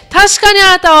て確かにあ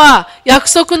なたは約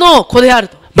束の子である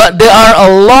と。 But there are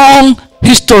a long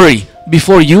history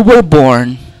before you were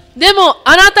born." でも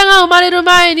あなたが生まれる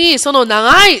前にその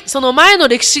前の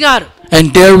歴史がある。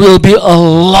 And there will be a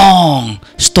long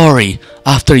story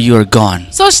after you are gone.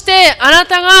 そしてあな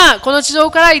たがこの地上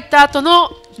から行った後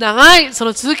の長いそ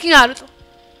の続きがあると。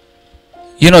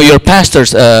 You know, your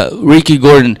pastors, Ricky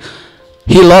Gordon,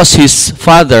 he lost his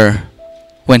father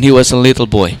when he was a little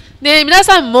boy. で、皆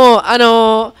さんも、ご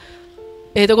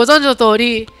存知の通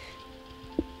り、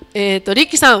リッ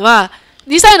キーさんは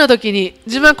2歳の時に、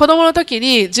自分は子供の時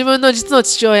に自分の実の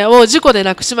父親を事故で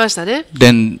亡くしましたね。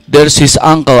Then there's his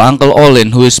uncle, Uncle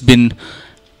Olin, who has been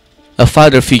a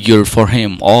father figure for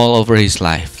him all over his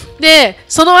life. で、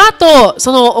その後、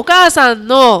そのお母さん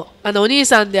の、お兄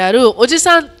さんであるおじ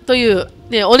さんという、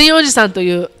ね、お兄おじさんと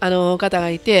いう方が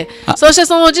いて、そして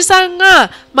そのおじさん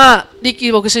が、リッキ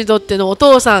ー牧師にとってのお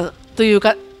父さんという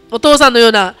か、お父さんのよ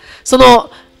うな、その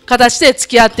形で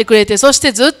付き合ってくれて、そし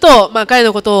てずっと、彼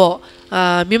のこと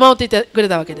を見守っていてくれ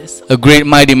たわけです。A great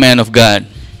mighty man of God.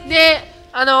 で、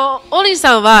オリン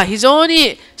さんは非常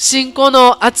に信仰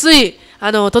の熱い、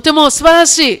とても素晴ら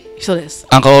しい人です。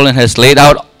Uncle Olin has laid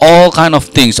out all kind of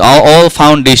things, all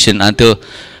foundation until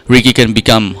Ricky can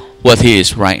become what he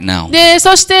is right now. で、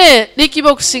そしてリッキー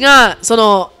牧師がそ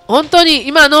の本当に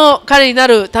今の彼にな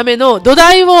るための土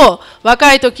台を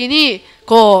若い時に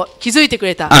こう築いてく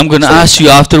れた。I'm going to ask you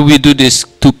after we do this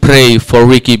to pray for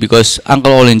Ricky because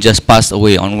Uncle Olin just passed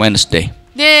away on Wednesday.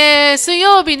 で、水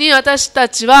曜日に私た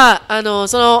ちは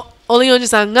そのオリンおじ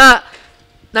さんが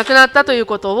亡くなったという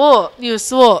ことをニュー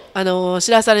スを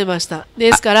知らされました。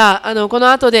ですからこ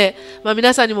の後で、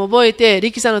皆さんにも覚えてリ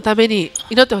ッキーさんのために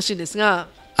祈ってほしいんですが。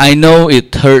I know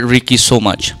it hurt Ricky so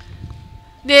much.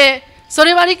 で、そ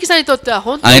れはリッキーさんにとっては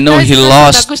本当に I know 大 he 切なことをな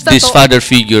lost くした this と。 father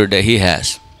figure that he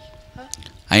has.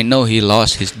 I know he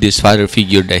lost this father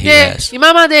figure that he で、 has.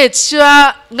 今まで父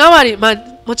親代わり、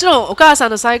もちろんお母さ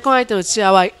んの再婚相手の父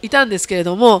親はいたんですけれ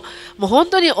ども、もう本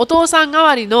当にお父さん代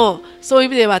わりのそういう意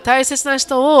味では大切な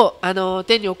人を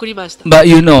天に送りました。 But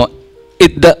you know,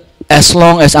 as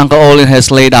long as Uncle Olin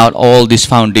has laid out all this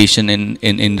foundation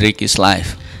in Ricky's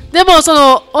life, でもそ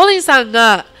のオリンさん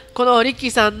がこのリッキー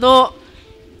さんの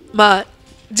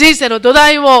人生の土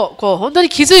台をこう本当に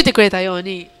築いてくれたよう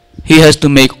に、he has to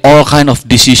make all kind of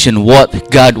decision what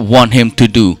God want him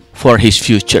to do for his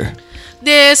future.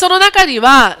 で、その中に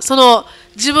はその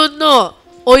自分の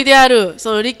甥いである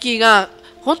そのリッキーが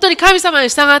本当に神様に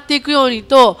従っていくように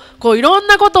と、こういろん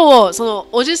なことをその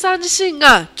おじさん自身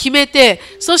が決めて、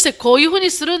そしてこういうふうに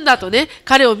するんだとね、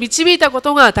彼を導いたこ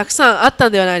とがたくさんあった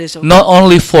んではないでしょうか。 Not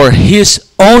only for his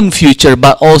own future,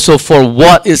 but also for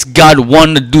what is God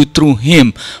want to do through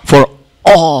him for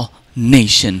all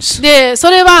nations. で、そ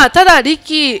れはただリッ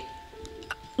キー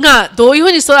がどういうふ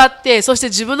うに育って、そして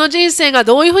自分の人生が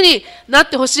どういうふうになっ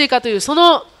てほしいかというそ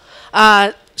の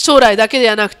将来だけで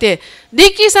はなくて、リ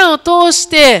ッキーさんを通し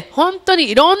て本当に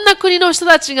いろんな国の人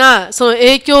たちがその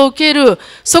影響を受ける、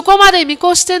そこまで見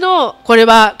越しての、これ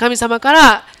は神様か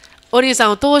らオリンさ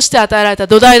んを通して与えられた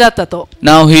土台だったと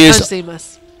Now 感じていま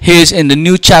す。 he is in the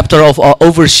new chapter of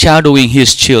overshadowing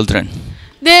his children.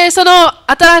 で、その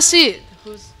新しい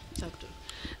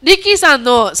リッキーさん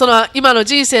のその今の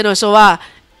人生の書は、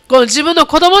この自分の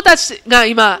子供たちが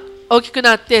今大きく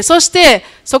なって、そして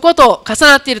そこと重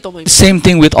なっていると思います。 Same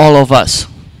thing with all of us.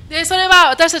 で、それは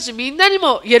私たちみんなに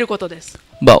も言えることです。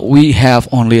 But we have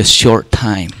only a short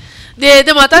time.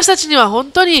 でも私たちには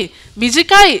本当に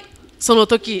短いその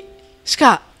時し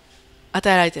か与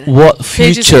えられていない。 What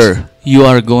future you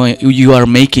are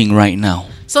making right now?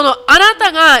 そのあな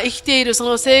たが生きているそ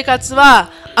の生活は、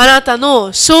あなた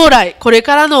の将来、これ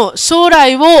からの将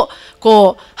来を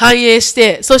こう反映し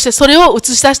て、そしてそれを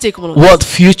映し出していくものです。 What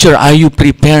future are you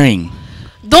preparing?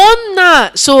 どん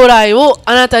な将来を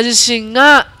あなた自身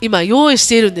が今用意し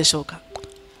ているんでしょうか。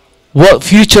 What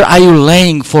future are you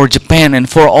laying for Japan and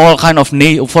for all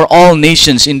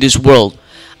nations in this world?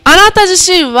 あなた自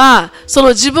身はその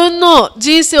自分の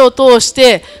人生を通し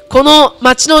てこの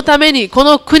町のために、こ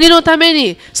の国のため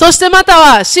に、そしてまた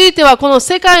は強いてはこの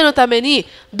世界のために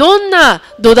どんな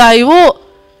土台を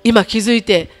今築い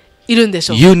ているんでし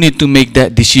ょうか。 You need to make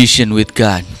that decision with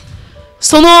God.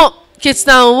 その決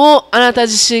断をあなた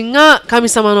自身が神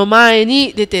様の前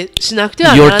に出てしなくて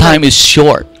はな Your らない。 time is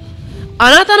short. あ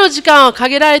なたの時間は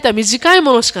限られた短い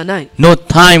ものしかない。 No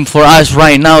time for us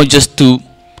right now just to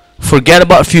forget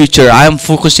about future. I am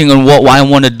focusing on what I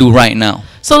want to do right now.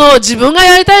 その自分が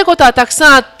やりたいことはたく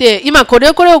さんあって、今これ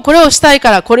をしたい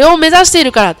から、これを目指してい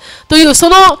るからというそ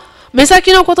の目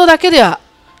先のことだけでは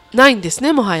ないんです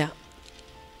ね、もはや。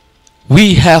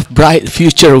We have bright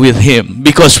future with Him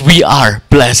because we are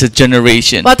blessed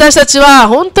generation. 私たちは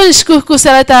本当に祝福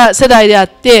された世代であっ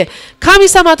て、神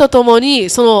様と共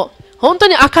にその本当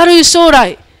に明るい将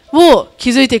来を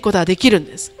築いていくことができるん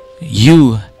です。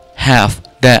You have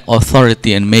that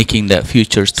authority in making that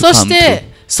futures to そ come して true.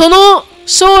 その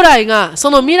将来が、そ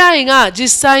の未来が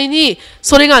実際に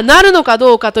それがなるのか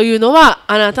どうかというのは、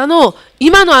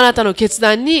今のあなたの決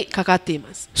断にかかってい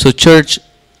ます。So, church,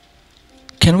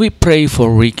 can we pray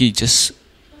for Ricky? Just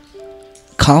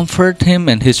comfort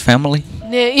him and his family?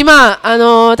 ね、今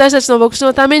私たちの牧師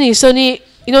のために一緒に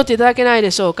祈っていただけない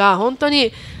でしょうか。本当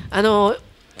に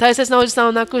大切なおじさん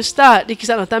を亡くした力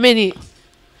さんのために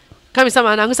神様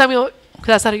は慰めをく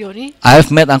ださるように。I've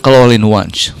met Uncle Olin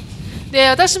once. で、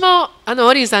私も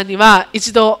オリンさんには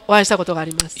一度お会いしたことがあ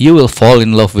ります。You will fall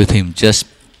in love with him just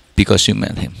because you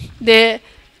met him. で、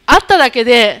会っただけ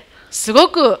ですご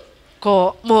く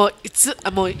もう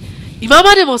今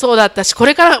までもそうだったし、こ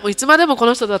れからもいつまでもこ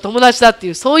の人とは友達だってい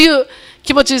うそういう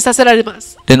気持ちにさせられま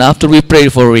す。Then after we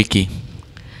prayed for Ricky,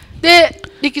 で、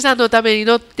リキさんのために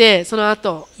祈って、その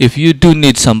後。if you do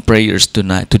need some prayers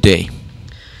today,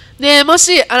 で、も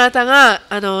しあなたが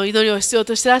祈りを必要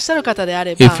としていらっしゃる方であ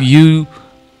れば、if you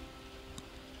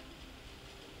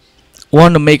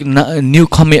want to make a new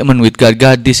commitment with God,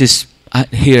 God, this is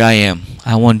here I am.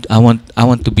 I want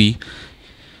to be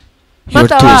your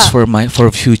tools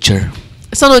for future.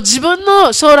 その自分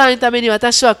の将来のために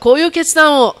私はこういう決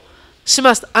断をし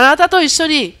ます。あなたと一緒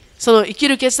にその生き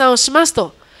る決断をします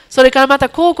と。それからまた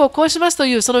こうしますと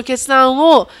いうその決断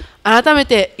を改め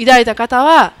て抱いた方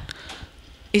は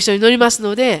一緒に祈ります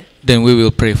ので、then we will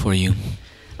pray for you.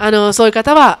 そういう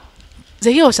方は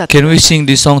ぜひおっしゃってください。Can we sing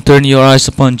this song, Turn Your Eyes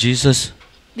Upon Jesus?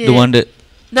 The one that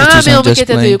斜めを向け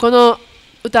てというこの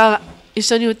歌、一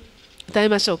緒に歌い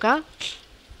ましょうか。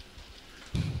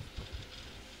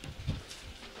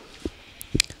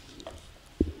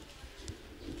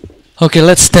Okay,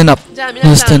 let's stand up.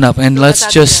 Let's stand up and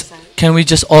can we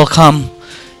just all come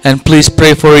and please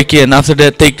pray for Ricky and after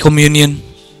that take communion?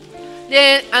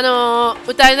 で、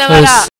歌いながら